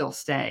charge, but still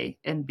stay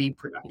and be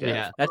productive.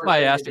 Yeah, that's Hard why I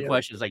thing to asked the do.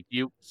 questions. Like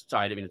you,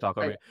 sorry, I didn't mean to talk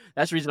over Right. you.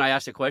 That's the reason I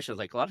asked the questions.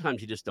 Like a lot of times,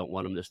 you just don't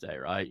want them to stay,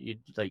 right? You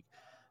like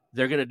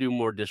they're going to do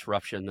more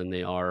disruption than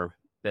they are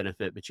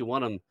benefit, but you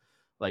want them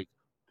like.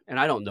 And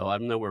I don't know.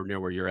 I'm nowhere near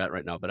where you're at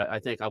right now, but I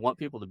think I want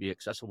people to be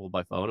accessible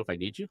by phone if I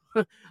need you.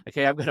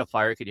 Okay, I've got a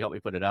fire. Can you help me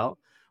put it out?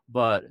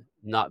 But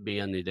not be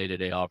in the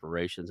day-to-day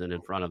operations and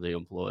in front of the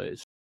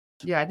employees.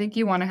 Yeah, I think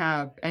you want to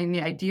have, I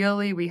mean,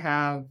 ideally, we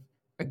have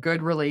a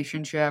good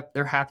relationship.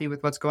 They're happy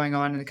with what's going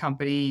on in the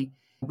company.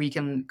 We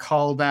can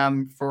call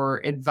them for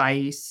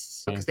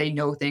advice because they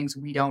know things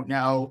we don't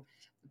know.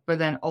 But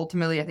then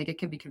ultimately, I think it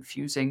can be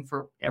confusing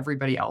for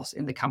everybody else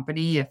in the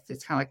company if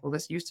it's kind of like, well,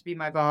 this used to be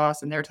my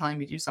boss and they're telling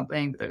me to do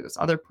something, but there's this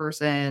other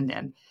person.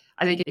 And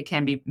I think it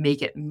can be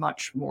make it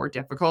much more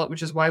difficult,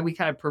 which is why we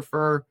kind of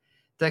prefer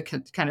the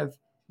kind of,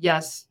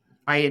 yes,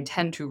 I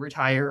intend to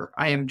retire.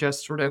 I am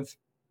just sort of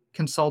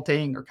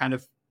consulting or kind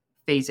of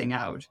phasing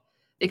out.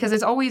 Because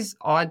it's always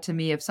odd to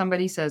me if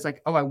somebody says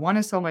like, "Oh, I want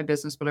to sell my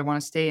business, but I want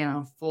to stay in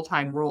a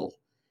full-time role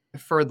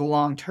for the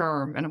long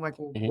term." And I'm like,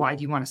 "Well, Mhm. why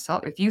do you want to sell?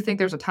 If you think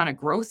there's a ton of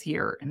growth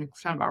here and a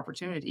ton of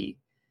opportunity,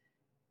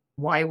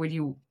 why would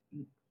you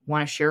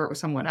want to share it with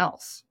someone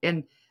else?"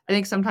 And I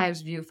think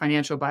sometimes view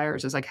financial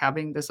buyers as like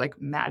having this like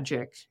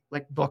magic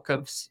like book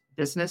of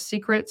business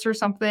secrets or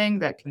something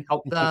that can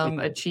help them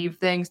achieve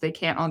things they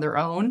can't on their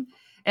own.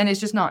 And it's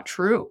just not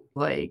true.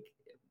 Like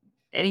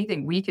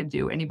anything we can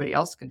do, anybody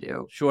else can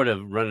do. Short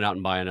of running out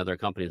and buying other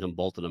companies and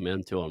bolting them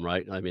into them,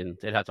 right? I mean,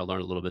 they'd have to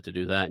learn a little bit to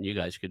do that, and you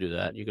guys could do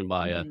that. You can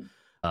buy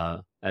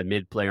a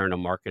mid player in a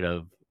market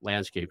of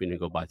landscaping and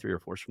go buy 3 or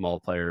 4 small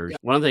players. Yeah.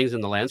 One of the things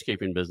in the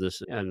landscaping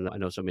business, and I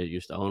know somebody that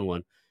used to own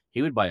one,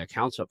 he would buy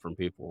accounts up from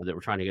people that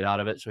were trying to get out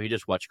of it. So he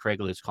just watched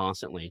Craigslist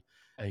constantly.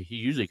 He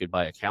usually could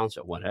buy accounts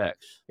at 1x,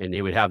 and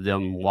he would have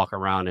them walk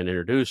around and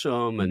introduce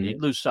them, and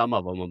he'd lose some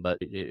of them, but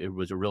it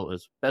was the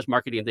best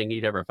marketing thing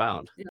he'd ever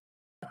found.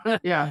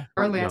 Yeah.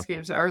 Our You know.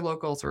 landscapes, our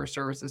local sort of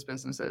services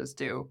businesses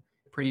do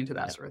pretty into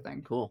that sort of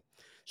thing. Cool.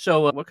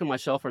 So, what can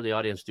myself or the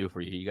audience do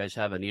for you? You guys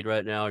have a need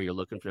right now? You're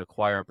looking to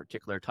acquire a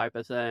particular type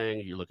of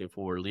thing? You're looking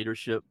for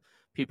leadership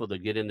people to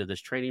get into this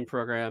training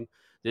program?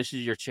 This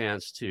is your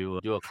chance to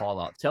do a call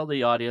out. Tell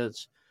the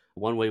audience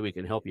one way we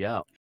can help you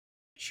out.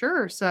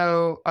 Sure.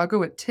 So I'll go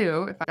with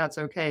 2 if that's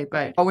okay,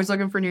 but always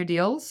looking for new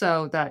deals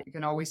so that you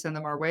can always send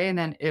them our way. And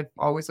then if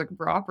always looking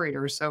for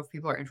operators. So if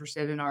people are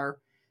interested in our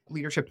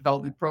leadership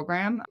development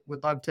program,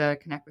 would love to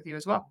connect with you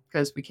as well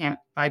because we can't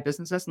buy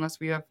businesses unless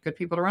we have good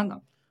people to run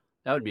them.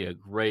 That would be a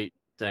great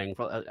thing.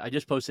 I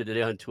just posted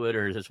today on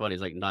Twitter. It's funny.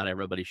 It's like not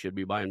everybody should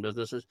be buying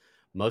businesses.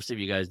 Most of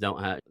you guys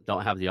don't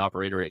have the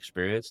operator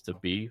experience to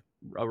be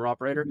an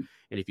operator.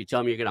 And if you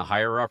tell me you're going to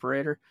hire an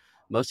operator,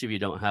 most of you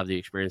don't have the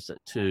experience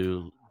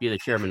to be the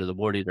chairman of the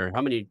board either.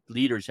 How many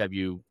leaders have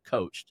you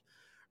coached,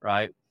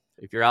 right?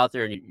 If you're out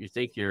there and you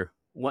think you're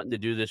wanting to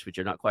do this, but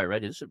you're not quite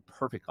ready, this is a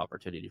perfect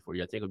opportunity for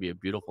you. I think it would be a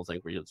beautiful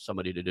thing for you,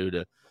 somebody to do,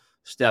 to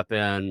step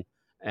in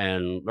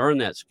and learn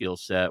that skill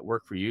set,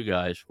 work for you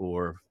guys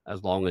for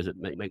as long as it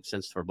makes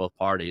sense for both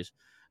parties.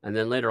 And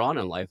then later on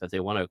in life, if they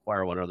want to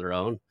acquire one of their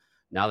own,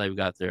 now they're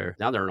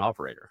an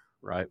operator,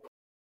 right?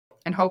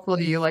 And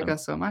hopefully you like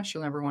us so much,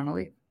 you'll never want to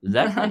leave.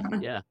 Exactly.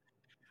 Yeah.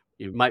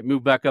 You might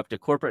move back up to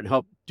corporate and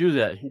help do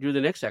the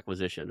next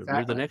acquisition,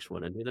 Exactly. do the next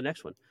one and do the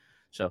next one.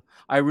 So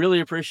I really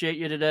appreciate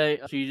you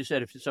today. So you just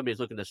said if somebody's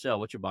looking to sell,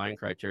 what's your buying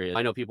criteria?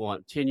 I know people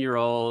want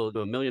 10-year-old,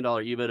 $1 million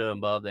EBITDA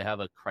above. They have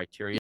a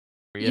criteria.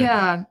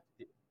 Yeah.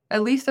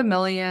 At least $1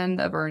 million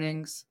of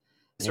earnings,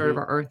 sort of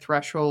our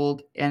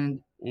threshold,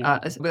 and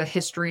with a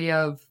history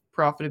of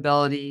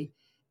profitability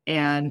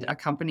and a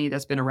company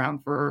that's been around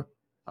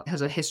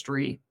has a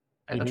history,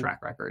 a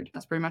track record.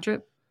 That's pretty much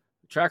it.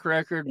 Track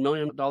record, $1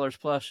 million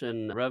plus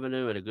in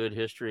revenue and a good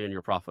history, and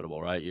you're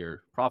profitable, right?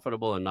 You're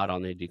profitable and not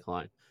on the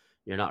decline.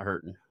 You're not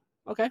hurting.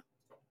 Okay.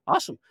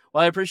 Awesome.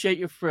 Well, I appreciate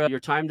you for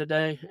your time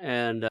today,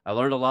 and I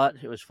learned a lot.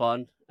 It was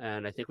fun,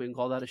 and I think we can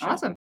call that a show.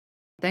 Awesome.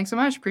 Thanks so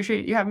much.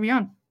 Appreciate you having me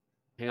on.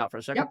 Hang out for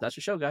a second. Yep. That's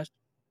the show, guys.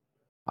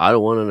 I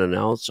want to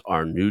announce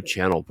our new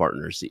channel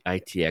partners, the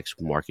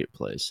ITX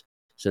Marketplace.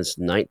 Since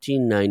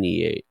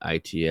 1998,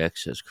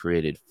 ITX has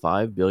created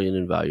 $5 billion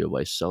in value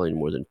by selling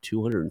more than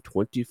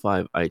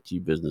 225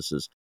 IT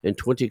businesses in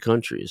 20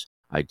 countries.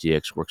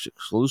 ITX works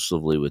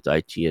exclusively with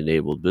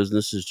IT-enabled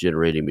businesses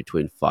generating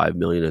between $5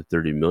 million and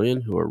 $30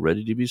 million who are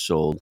ready to be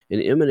sold,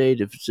 and M&A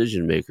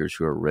decision makers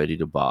who are ready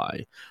to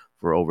buy.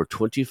 For over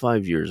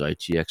 25 years,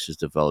 ITX has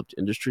developed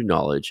industry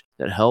knowledge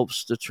that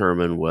helps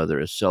determine whether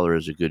a seller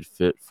is a good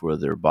fit for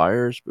their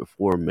buyers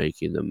before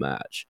making the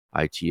match.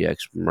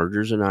 ITX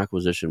Mergers and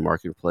Acquisition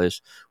Marketplace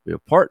we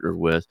have partnered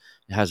with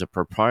has a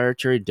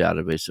proprietary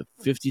database of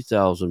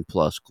 50,000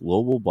 plus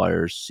global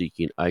buyers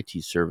seeking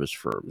IT service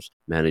firms,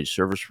 managed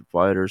service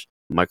providers,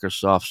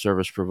 Microsoft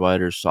service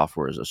providers,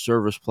 software as a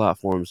service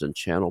platforms, and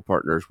channel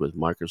partners with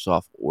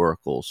Microsoft,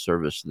 Oracle,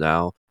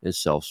 ServiceNow, and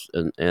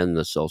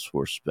the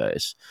Salesforce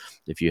space.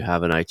 If you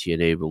have an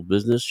IT-enabled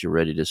business you're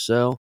ready to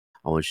sell,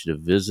 I want you to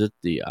visit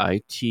the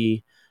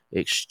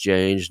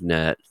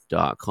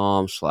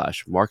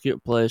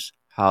itexchangenet.com/marketplace.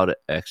 How to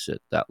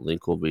exit. That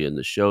link will be in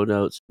the show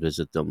notes.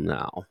 Visit them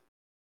now.